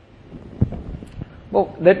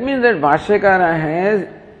 Well, that means that Bhashyakara has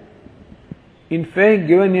in fact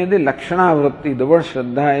given here the Lakshana Vritti. The word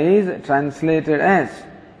Shraddha is translated as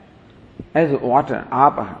water,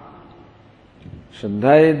 Apaha.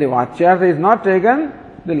 Shraddha is the Vachyartha is not taken,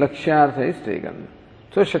 the Lakshyartha is taken.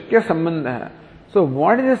 So Shakya Sambandha. So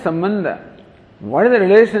what is the Sambandha? What is the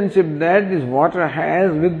relationship that this water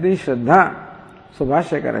has with the Shraddha? So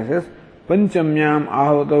Bhashyakara says, Panchamyam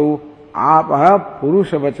ahutau आपः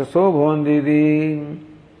पुरुष वचसो भवन्ति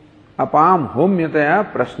apam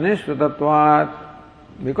homyataya prashne shrutatvat.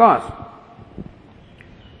 Because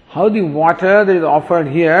how the water that is offered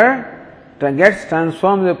here gets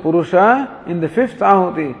transformed the Purusha in the fifth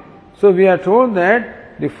ahuti. So we are told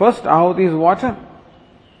that the first ahuti is water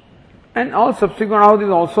and all subsequent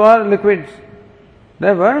ahutis also are liquids.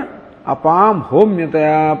 Therefore, apam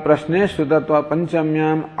homyataya prashne shrutatva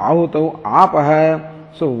panchamyam ahutau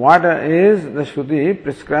apah. So water is, the Shruti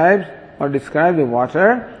prescribes or describes the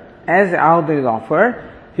water as the ahuti is offered.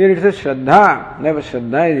 Here it says Shraddha. Therefore,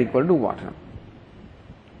 Shraddha is equal to water.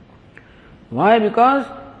 Why? Because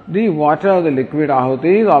the water of the liquid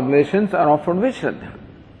ahutis, oblations are offered with Shraddha.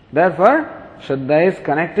 Therefore, Shraddha is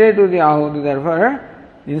connected to the ahuti. Therefore,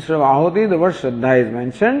 instead of ahuti, the word Shraddha is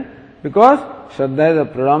mentioned because Shraddha is a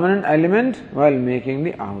predominant element while making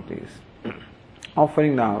the ahutis,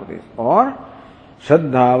 offering the ahutis. Or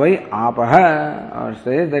Shraddha vai apaha, or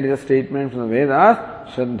says that is a statement from the Vedas,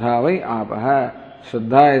 Shraddha vai apaha.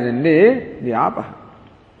 Shraddha is indeed the apaha,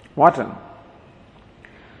 water.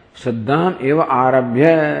 Shraddham eva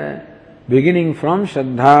arabhya, beginning from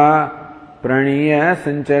Shraddha, praniya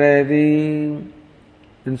sancharayati.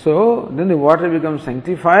 And so, then the water becomes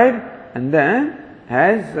sanctified and then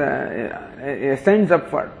ascends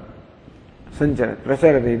upward. Sancharat,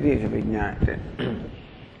 prasarati iti vijñāyate.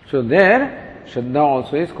 So there, Shraddha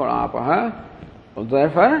also is called apaha.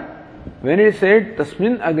 Therefore, when it said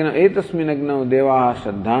tasmin agna etasmin agna devaha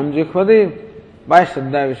shraddham jikhvade, by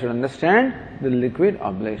Shraddha we should understand the liquid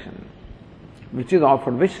oblation, which is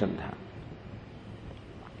offered with Shraddha.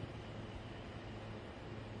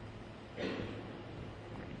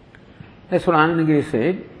 That's what Anandagiri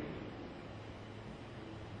said.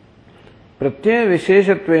 Pratyaya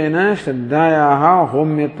visheshatvena Shraddhayaha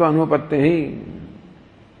homyatva anupattihi.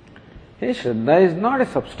 Hey, Shraddha is not a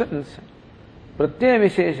substance. Pratyaya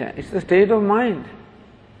Vishesha, it's the state of mind.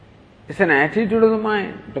 It's an attitude of the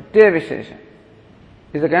mind. Pratyaya Vishesha.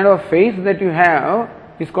 It's the kind of faith that you have,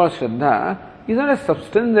 is called Shraddha. It's not a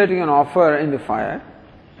substance that you can offer in the fire.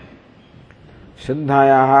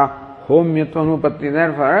 Shraddhayaha homyatva anupatti.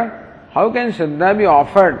 Therefore, how can Shraddha be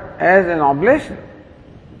offered as an oblation?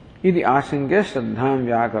 Iti ashankya Shraddham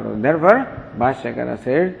vyakaro. Therefore, Bhashyakara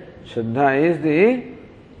said, Shraddha is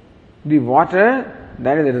the water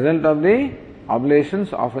that is the result of the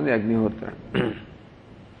oblations offered in the Agnihotra.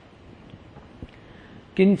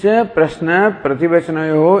 Kincha prashna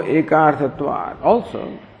prativachanayo ekarthatvat.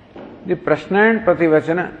 Also, the prashna and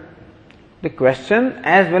prativachana, the question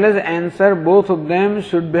as well as the answer, both of them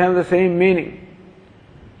should have the same meaning.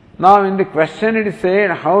 Now in the question it is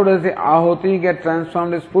said, how does the ahuti get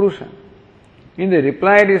transformed as Purusha? In the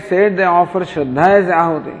reply it is said, they offer Shraddha as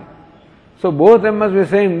ahuti. So both of them must be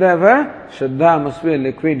same. Therefore, Shraddha must be a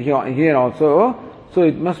liquid here also. So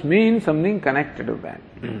it must mean something connected to that.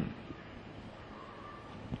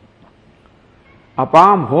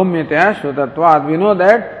 Apam homyatya shrutatvat. We know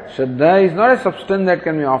that Shraddha is not a substance that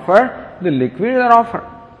can be offered. The liquids are offered.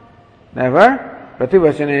 Therefore,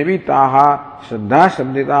 Prativachanevi taha Shraddha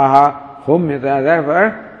shabditaha homyatya.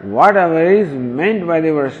 Therefore, whatever is meant by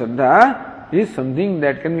the word Shraddha is something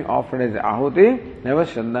that can be offered as ahuti. Therefore,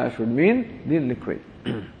 Shraddha should mean the liquid.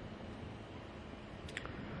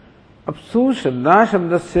 Apsu Shraddha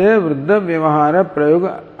shabdasya vriddha vyavahara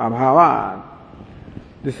prayoga abhavat.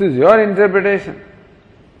 This is your interpretation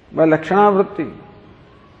by Lakshana Vritti.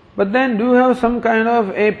 But then do you have some kind of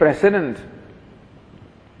a precedent?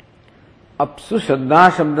 Apsu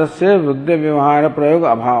Shraddha shabdasya vriddha vyavahara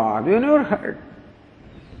prayoga abhavat. You never heard.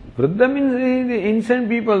 Vriddha means the ancient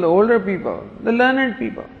people, the older people, the learned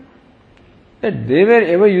people. That they were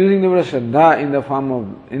ever using the word Shraddha in the form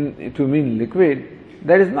of, to mean liquid,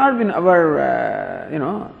 that has not been our,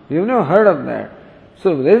 we have never heard of that.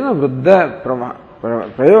 So there is no Vriddha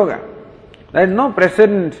prayoga. There is no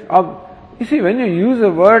precedent of, you see, when you use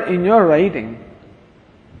a word in your writing,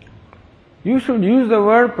 you should use the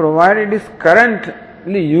word provided it is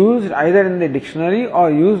currently used either in the dictionary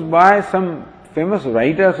or used by some famous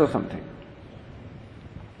writers or something.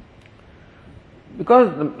 Because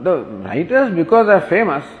the writers, because they are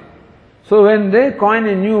famous, so when they coin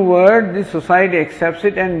a new word, the society accepts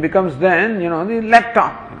it and becomes then, the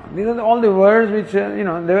laptop. These are all the words which, they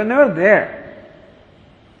were never there.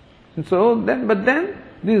 And so but then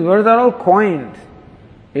these words are all coined.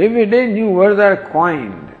 Every day new words are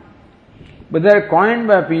coined. But they are coined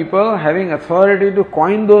by people having authority to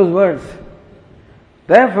coin those words.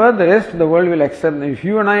 Therefore, the rest of the world will accept them. If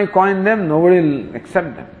you and I coin them, nobody will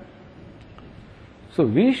accept them. So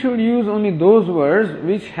we should use only those words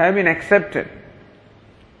which have been accepted.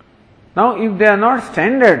 Now, if they are not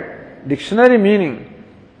standard, dictionary meaning,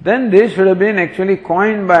 then this should have been actually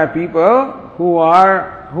coined by people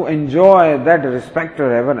who enjoy that respect or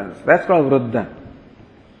reverence. That's called Vruddha.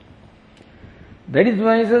 That is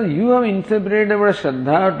why he says, you have interpreted our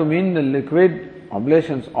Shraddha to mean the liquid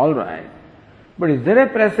oblations, all right. But is there a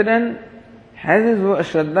precedent? Has his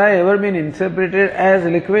Shraddha ever been interpreted as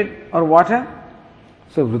liquid or water?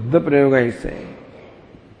 So Vruddha Prayoga is saying.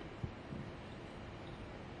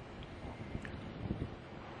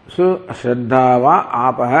 So Shraddha va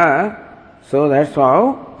apaha. So that's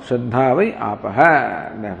how Shraddha vai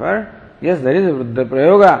apaha. Therefore, yes, there is a Vruddha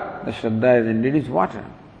Prayoga. The Shraddha is indeed is water.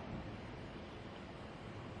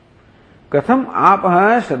 Katham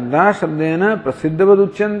apaha Shraddha Shabdena Prasiddhavad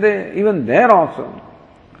Uchyante. Even there also,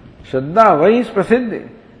 Shraddha vai is Prasiddhi.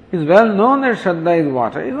 It's well known that Shraddha is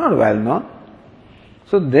water. It's not well known.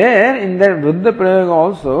 So there, in that Vruddha Prayoga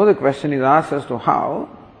also, the question is asked as to how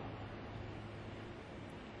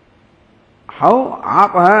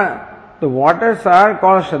apaha, the waters are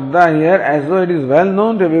called Shraddha here as though it is well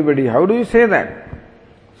known to everybody. How do you say that?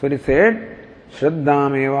 So it said,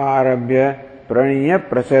 Shraddhameva arabhya praniya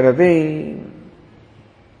pracharate.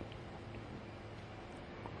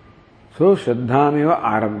 So Shraddhameva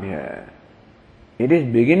arabhya. It is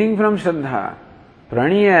beginning from Shraddha.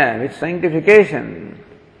 Praniya, with sanctification.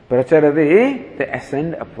 Pracharate, they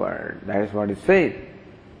ascend upward. That is what it says.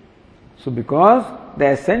 So because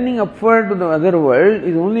the ascending upward to the other world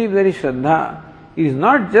is only if there is Shraddha. It is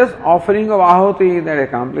not just offering of Ahuti that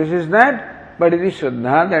accomplishes that, but it is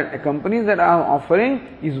Shraddha that accompanies that offering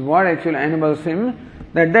is what actually enables him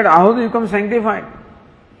that Ahuti becomes sanctified.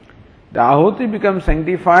 The Ahuti becomes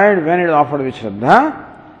sanctified when it is offered with Shraddha,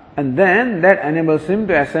 and then that enables him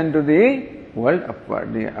to ascend to the world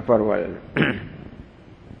upward, the upper world.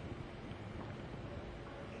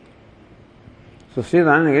 So Sri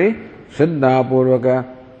Dhanagiri, Shraddha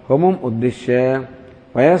Purvaka Homam Uddishya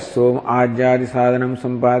Vayassom Ajyadi Sadhanam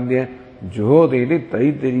Sampadya Juhoti iti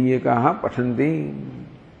Taitiriyakaha Pathanti.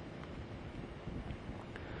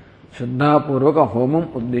 Shraddha Purvaka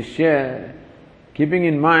Homam Uddishya, keeping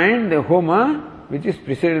in mind the Homa which is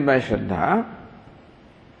preceded by Shraddha.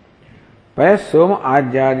 Payassom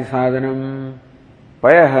Ajyadi Sadhanam.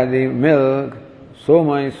 Payaha, the milk,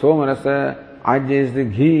 Soma is Somarasa, Ajya is the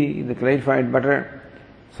ghee, the clarified butter.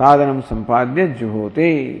 Sadhanam sampadya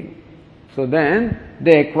juhote. So then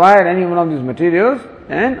they acquire any one of these materials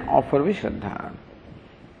and offer with Shraddha.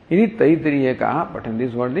 Ini Taitiriyakaha Patan.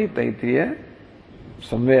 This is what the Taitriya,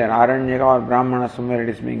 somewhere, Aranyaka or Brahmana, somewhere it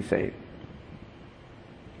is being said.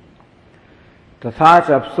 Tatha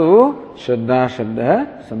chapsu Shraddha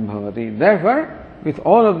Shabda Sambhavati. Therefore, with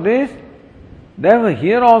all of this, therefore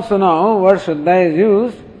here also now word Shraddha is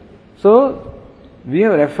used. So we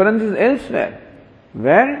have references elsewhere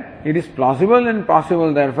where it is plausible and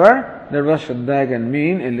possible, therefore, that what Shraddha can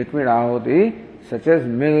mean a liquid ahuti such as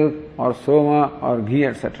milk or soma or ghee,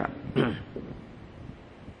 etc.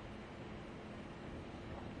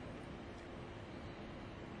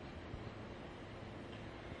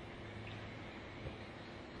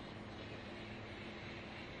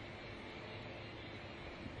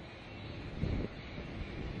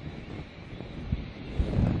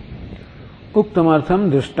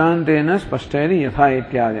 Uktamartham drishtantena spashtayati yatha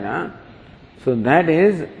ityadina. So that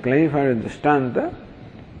is clarified with drishtanta.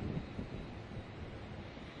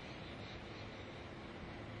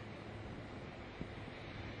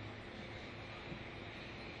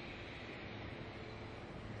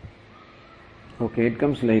 Okay, it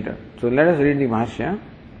comes later. So let us read the Bhashya.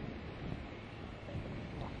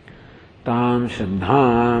 Tam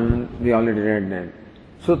Shraddham, we already read that.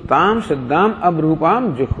 So Tam Shraddham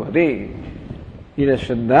Abrupam Juhvade. It is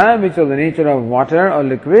Shraddha which of the nature of water or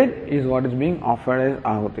liquid is what is being offered as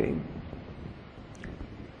ahuti.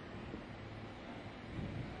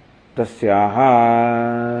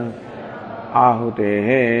 Tasyaha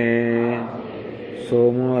ahutehe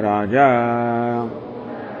somo raja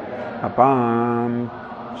apam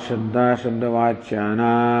Shraddha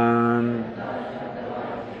Shabdavacyanam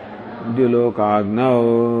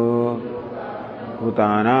Dyulokagnau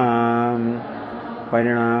Hutanam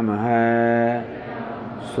Parinamah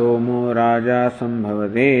Somo Raja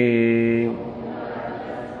Sambhavati.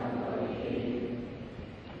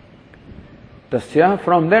 Tasya,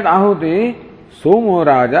 from that ahuti, Somo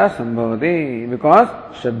Raja Sambhavati, because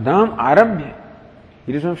Shraddham Arabhya.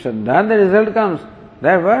 It is from Shraddha the result comes.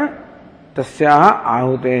 Therefore, Tasyaha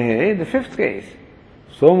Ahutehe, the fifth case.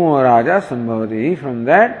 Somo Raja Sambhavati, from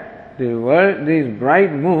that the world, this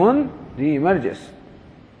bright moon, emerges.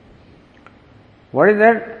 What is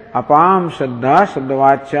that? Apam Shraddha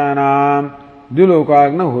Shabdavacyanam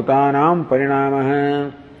Dulokagna Hutanam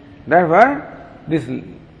Parinamah. Therefore, this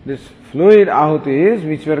fluid ahutis,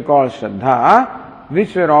 which were called Shraddha,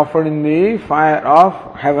 which were offered in the fire of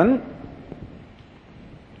heaven,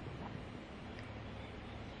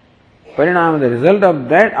 Parinama, the result of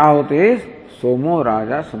that ahuti is Somo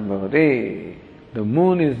Raja Sambhavati. The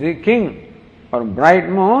moon is the king, or bright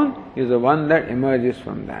moon is the one that emerges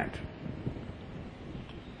from that.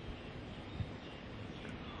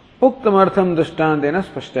 Uktamartham drishtantena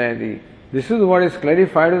spashtayati. This is what is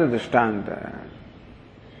clarified with the drishtanta.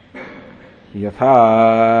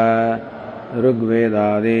 Yatha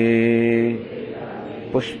Rugvedadi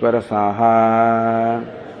Pushparasaha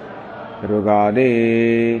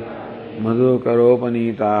Rugadi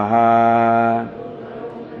Madhukaropanitaha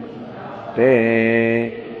Te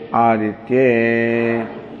Aditye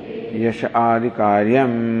Yasha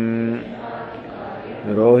Adikaryam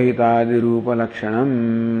Rohitadi Rupa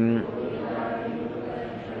Lakshanam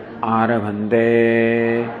Arabhante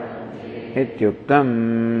Ityuktam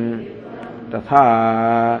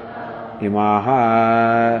Tatha Imaha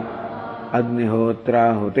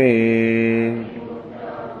Agnihotra Hute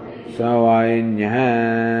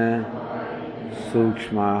Savainyah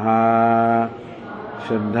Sukshmaha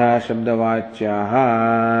Shraddha Shabdavachyaha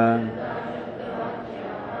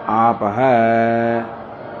Apaha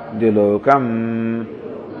Dilokam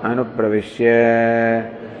Anupravishya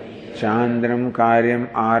Chandram Karyam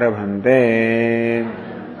Arabhante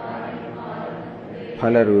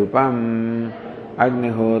Phalarupam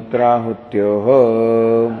Agnihotra Hutyoho.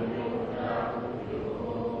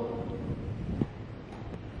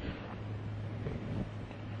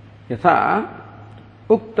 Yatha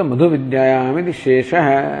Ukta Madhu Vidyayamiti Shesha.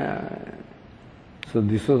 So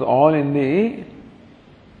this was all in the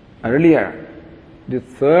earlier, the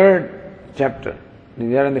third chapter.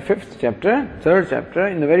 We are in the fifth chapter, third chapter,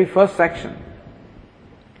 in the very first section.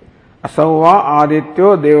 Asauva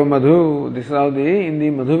Adityo Deva Madhu. This is how in the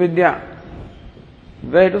Madhu Vidya.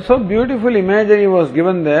 Where it was so beautiful imagery was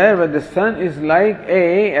given there, where the sun is like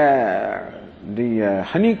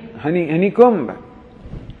honeycomb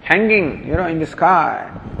hanging, in the sky.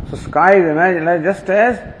 So sky is imagined like just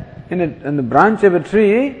as in the branch of a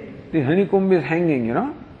tree, the honeycomb is hanging,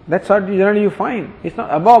 That's what generally you find. It's not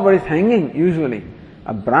above, but it's hanging usually.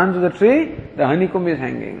 A branch of the tree, the honeycomb is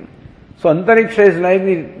hanging. So Antariksha is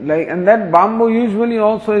and that bamboo usually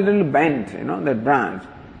also is a little bent, that branch.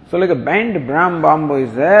 So like a bent bamboo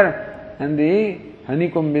is there, and the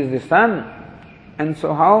honeycomb is the sun. And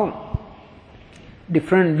so how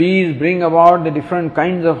different bees bring about the different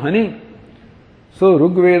kinds of honey. So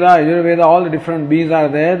Rigveda, Yajurveda, all the different bees are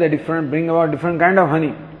there, they bring about different kind of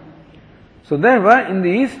honey. So therefore, in the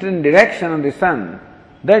eastern direction of the sun,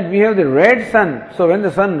 that we have the red sun. So when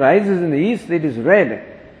the sun rises in the east, it is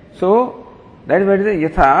red. So that is what it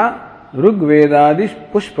is. Yatha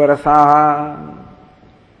Rugvedadish Pushparasaha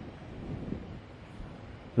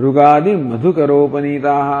Rugadi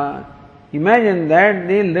Madhukaropanitaha. Imagine that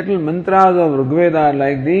the little mantras of Rigveda are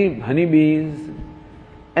like the honeybees,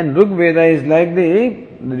 and Rigveda is like the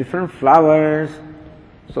different flowers.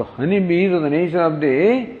 So honeybees of the nature of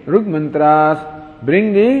the Rug mantras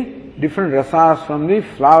bring the different rasas from the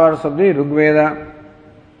flowers of the Rigveda.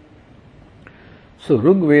 So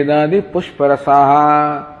Rigvedadi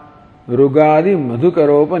Pushparasaha Rugadi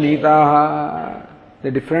Madhukaropanitaha.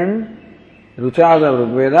 The different ruchas of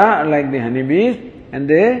Rigveda are like the honeybees, and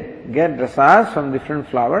they get rasas from different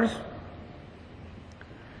flowers.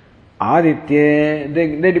 Aditya,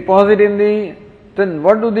 they deposit in the, then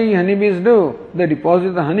what do the honeybees do? They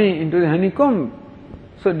deposit the honey into the honeycomb.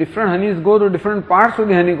 So different honeys go to different parts of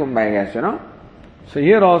the honeycomb, I guess, So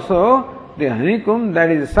here also, the honeycomb,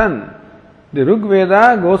 that is the sun. The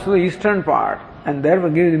Rigveda goes to the eastern part, and therefore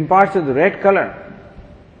imparts the red color.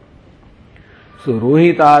 So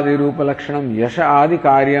Rohitadi Rupa Lakshanam Yasha Adi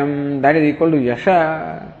Karyam, that is equal to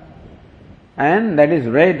Yasha, and that is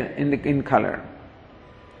red in color.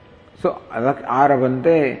 So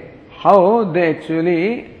Arabhante, how the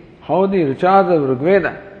Ruchas of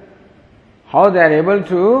Rigveda, how they are able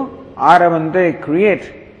to Arabhante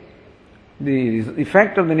create the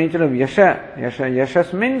effect of the nature of Yasha.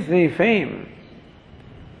 Yashas means the fame.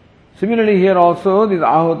 Similarly here also these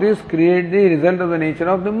ahutis create the result of the nature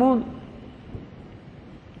of the moon.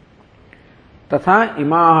 Tatha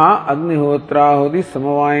imaha agnihotrahuti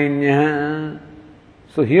samavainyah.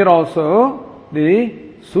 So here also the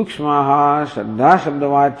sukshmaha shraddha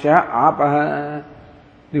shabdavachya apaha,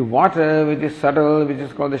 the water which is subtle, which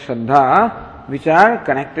is called the shraddha, which are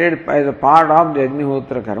connected as a part of the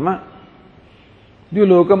agnihotra karma.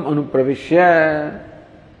 Dulokam anupravishya.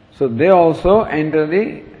 So they also enter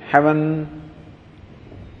the heaven.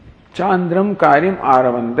 Chandram karyam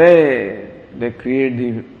aravante. They create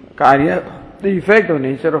the karya, the effect of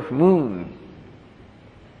nature of moon.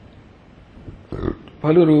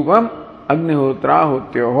 Phalurupam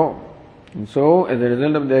agnihotra hotyoho. And so, as a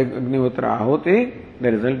result of the agnihotra ahoti,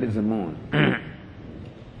 the result is the moon.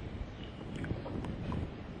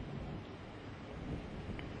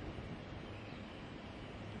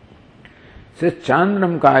 Says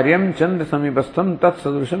Chandram karyam chandra samipastham tat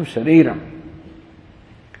sadrusham shariram.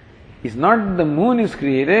 It's not the moon is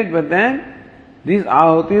created, but then these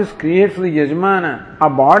ahutis create for the Yajmana a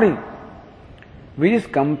body which is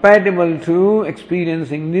compatible to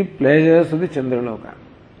experiencing the pleasures of the Chandraloka.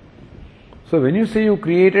 So when you say you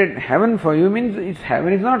created heaven for you, means it's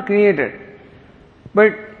heaven is not created.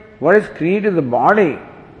 But what is created is the body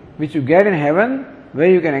which you get in heaven where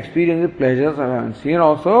you can experience the pleasures of heaven. Here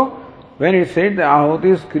also, when it said the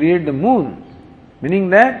ahutis create the moon, meaning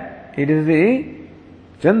that it is the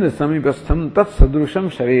Chandra samipastham tat sadrusham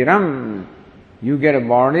shariram. You get a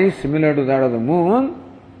body similar to that of the moon,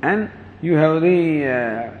 and you have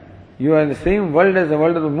you are in the same world as the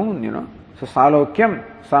world of the moon, So salokyam,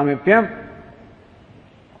 samipyam.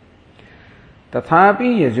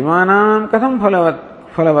 Tathapi yajmanam katham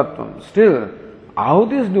phalavatvam. Still,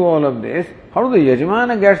 ahutis do all of this. How do the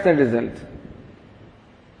yajmana gets the result?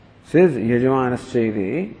 Says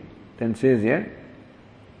yajmanaschaiti, then says here,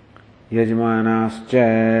 yajmanascha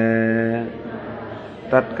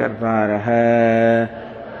tatkartarah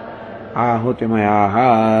ahutimayaha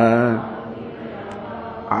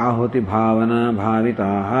ahuti bhavana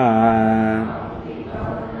bhavitaha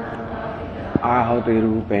ahuti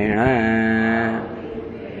rupena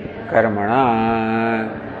karmana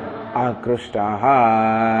akrushtaha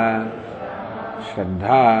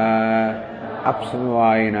shraddha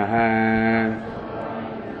apsamvainah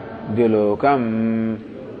dyulokam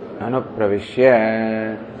anupravishya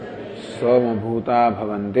somabhuta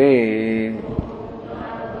bhavante.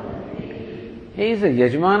 He is a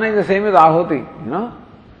Yajmana is the same as Ahuti,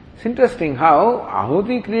 It's interesting how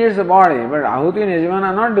Ahuti creates the body, but Ahuti and Yajmana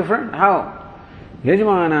are not different. How?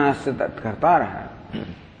 Yajmana asya tat kartarah.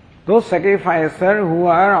 Those sacrificers who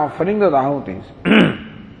are offering those Ahutis.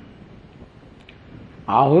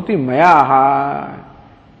 Ahuti mayaha.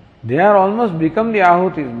 They are almost become the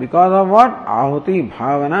Ahutis. Because of what? Ahuti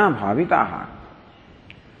bhavana bhavitaha.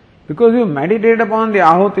 Because you meditate upon the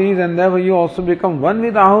Ahutis and therefore you also become one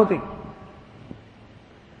with Ahuti.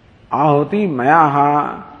 Ahuti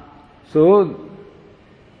mayaha. So,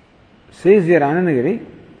 says here Anandagiri,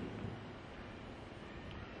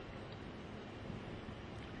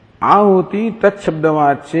 Ahuti tat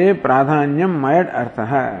shabdavache pradhanyam mayad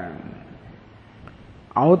arthaha.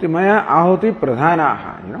 Ahuti maya, ahuti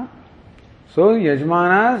pradhanaha, So,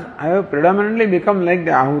 Yajmanas have predominantly become like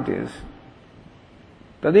the Ahutis.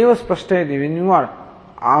 Tadeva spashtayati, when you are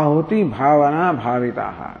ahuti bhavana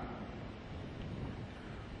bhavitaha.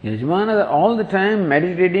 Yajmanas are all the time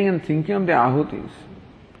meditating and thinking of the ahutis.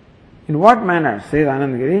 In what manner? Says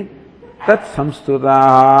Anandagiri, tat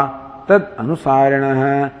samstuta, tat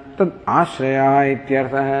anusarinaha, tat ashraya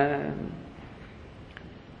ityarthaha.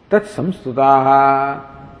 Tat samstuta,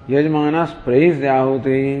 Yajmanas praise the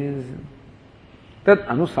ahutis. Tat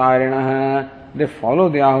anusarinaha, they follow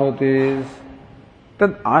the ahutis.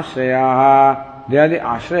 Tat ashraya, they are the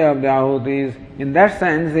ashraya of the ahutis. In that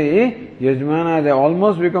sense, the Yajmana, they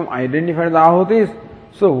almost become identified with the ahutis.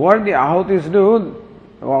 So what the ahutis do,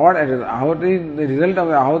 what is ahuti, the result of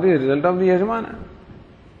the ahuti is the result of the Yajmana.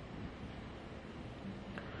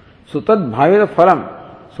 So tad bhavita phalam.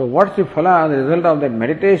 So what's the phala, the result of that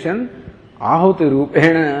meditation? Ahuti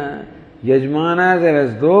rupena. Yajmanas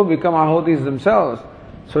as though become ahutis themselves.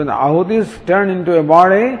 So when the ahutis turn into a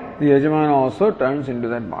body, the Yajmana also turns into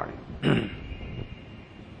that body.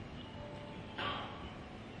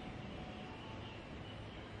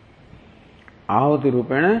 Ahuti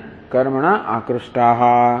rupena karmana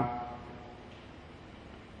akrushtaha.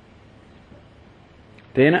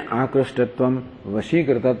 Tena akrushtatvam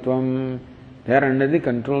vashikritatvam. They are under the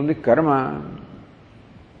control of the karma.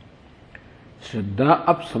 Shraddha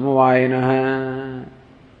apsamavayinah.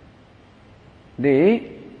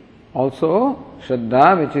 They also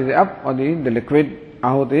Shraddha, which is up, or the liquid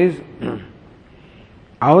ahutis.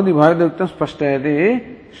 Ahuti bhavaduktam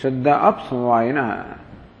spashtayati Shraddha apsamavayinah.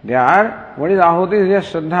 They are, what is ahuti? Is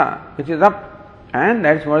just Shraddha, which is up, and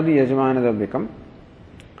that's what the Yajmanas have become.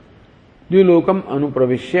 Dyulokam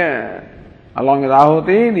anupravishya. Along with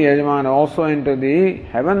ahuti, the Yajmana also enter the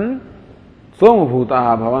heaven.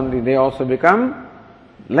 Somabhutaha bhavanti. They also become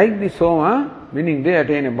like the Soma, meaning they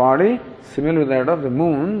attain a body similar to that of the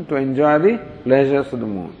moon to enjoy the pleasures of the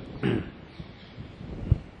moon.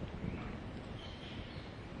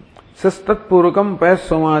 Sastatpurukam payas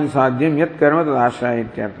somadhi sadhyam yat karma tadashraya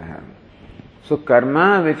ityartha. So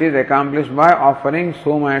karma which is accomplished by offering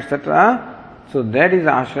soma etc. So that is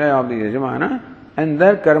ashraya of the Yajamana, and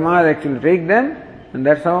that karma actually take them, and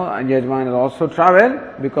that's how Yajamana also travel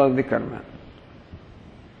because of the karma.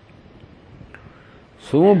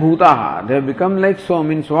 Soma bhutaha, they have become like so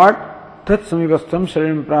means what? Tat samivastam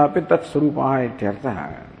shariram prapi tat sarupaha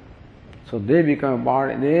ityartha. So they become a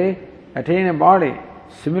body, they attain a body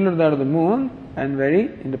similar to that of the moon and very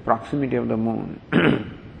in the proximity of the moon.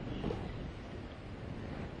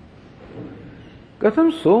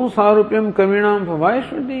 Katham Soma Sarupyam Kavinam, why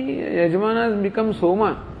should the Yajamanas become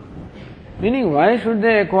Soma? Meaning, why should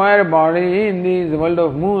they acquire a body in the world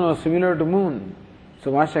of moon or similar to moon?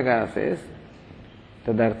 So Vashyakara says,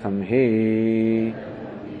 Tadartham he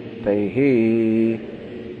taihi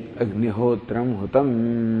agnihotram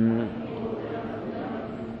hutam.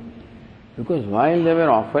 Because while they were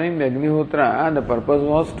offering the Agnihotra, the purpose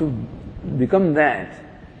was to become that.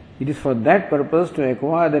 It is for that purpose to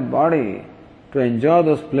acquire that body, to enjoy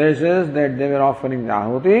those pleasures that they were offering the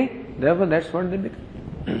Ahuti. Therefore, that's what they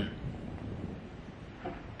become.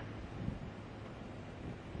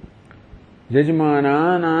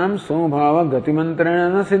 Yajmananam somabhava gatimantrena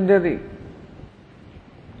na siddhyati.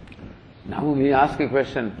 Now we ask a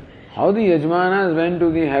question. How the Yajmanas went to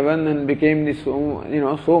the heaven and became the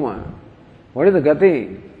Soma? What is the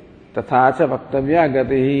gati? Tathacha vaktavya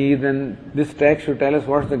gatihi. Then this text should tell us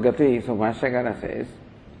what's the gati. So Vashyakara says,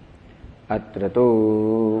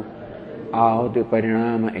 Atrato ahuti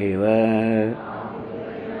parinama eva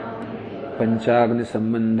panchagni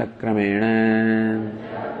sambandha kramena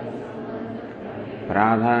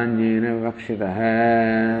pradhanyena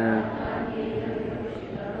vakshitaha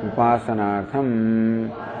upasanartham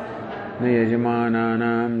na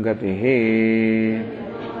yajmananam gatihi.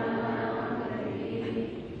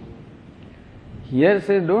 Here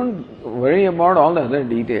says, don't worry about all the other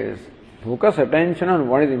details. Focus attention on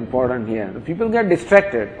what is important here. The people get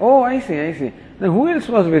distracted. Oh, I see. Then who else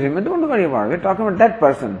was with him? Don't worry about it. We're talking about that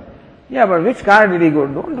person. Yeah, but which car did he go?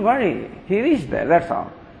 Don't worry. He reached there, that's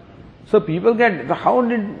all. So people get, how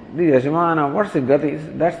did the Yajamana, what's the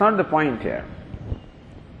gati? That's not the point here.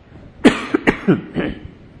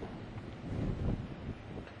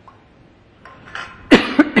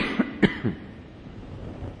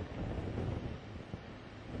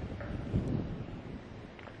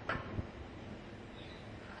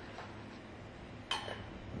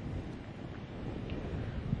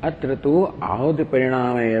 अत्र तु आहुति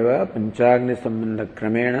परिणाम एव पंचाग्नि संबंध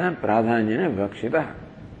क्रमेण प्राधान्येन विवक्षितः.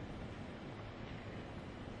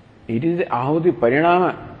 It is the ahuti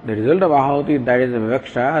parinama, the result of ahuti, that is the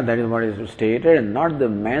vivaksha, that is what is stated, and not the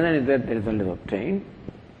manner in that the result is obtained.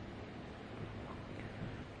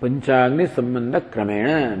 Panchagni sambandha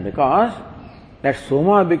kramena, because that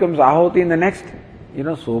soma becomes ahuti in the next,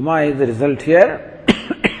 soma is the result here,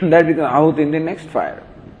 that becomes ahuti in the next fire.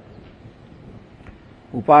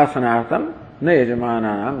 Upasanartham na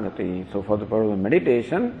yajamananam gati. So for the purpose of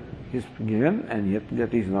meditation is given, and yet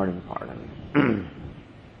gati is not important.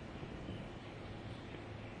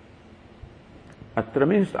 Atra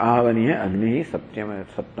means ahavaniya agni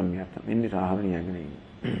saptamyatham. In this ahavaniya agni.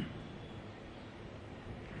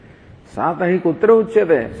 Satahi kutra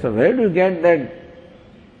uchyate. So where do you get that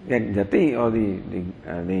gati or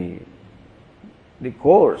the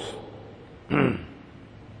course?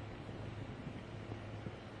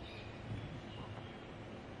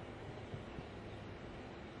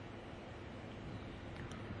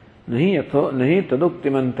 नहीं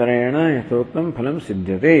तदुक्तिमंतरेण यथोक्तम फलम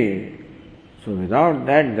सिद्ध्यते. So without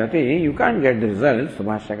that gati, you can't get the results.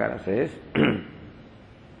 Subhashyakara says,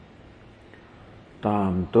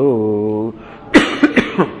 tam to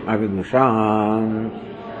avidusham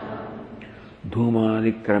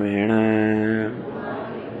dhumādikramena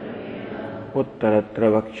uttaratra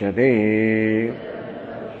vakshate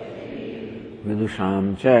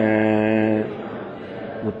vidusham cha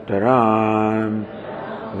uttaram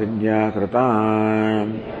vidyakratam.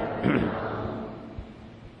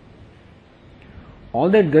 All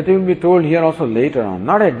that gati will be told here also later on,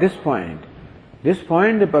 not at this point. This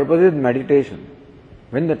point the purpose is meditation.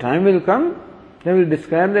 When the time will come, they will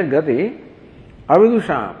describe that gati.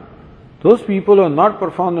 Avidusham, those people who have not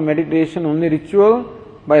performed the meditation, only ritual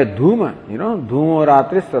by dhuma, dhumo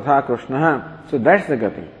ratris tatha krishnaha. So that's the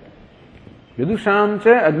gati. Vidusham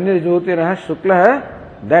cha agnir jyotirah shuklaha.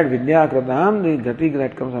 That vidyakratam, the gati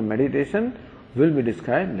that comes from meditation, will be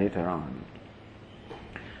described later on.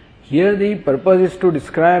 Here the purpose is to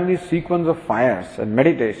describe the sequence of fires and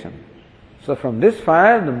meditation. So from this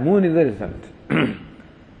fire, the moon is the result.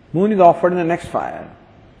 Moon is offered in the next fire.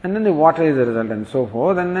 and then the water is the result, and so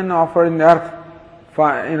forth, and then offered in the earth.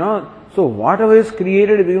 So whatever is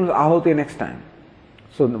created becomes ahuti next time.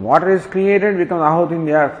 So water is created, becomes ahuti in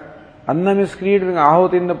the earth. Annam is created, becomes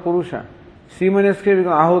ahuti in the Purusha. Semen is created,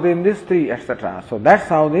 becomes ahuti in this tree, etc. So that's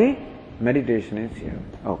how the meditation is here.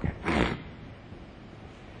 Okay.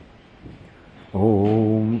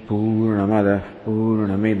 Om Purnamadah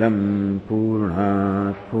Purnamidam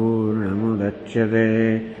Purnat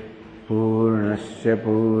Purnamudachyate Purnasya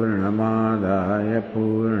Purnamadaya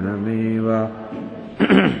Purnameva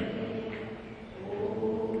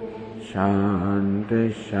Shanti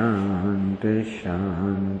Shanti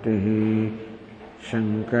Shanti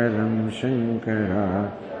Shankaram Shankara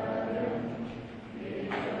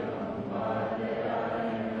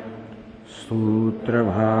Sutra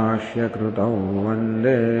Bhashya Krutau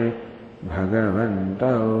Vande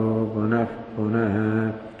Bhagavantau Punah Punah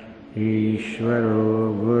Ishvaro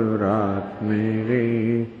Gururatmeri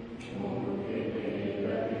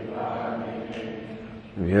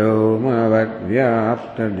Vyomavat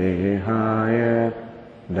Vyapta Dehaya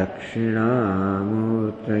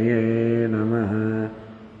Dakshinamurtaye Namaha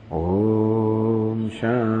Om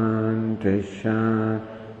Shanti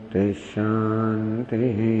Shanti Shanti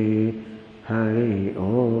Hari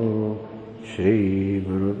Om Shri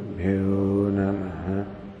Gurubhyo Namaha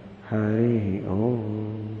Hari Om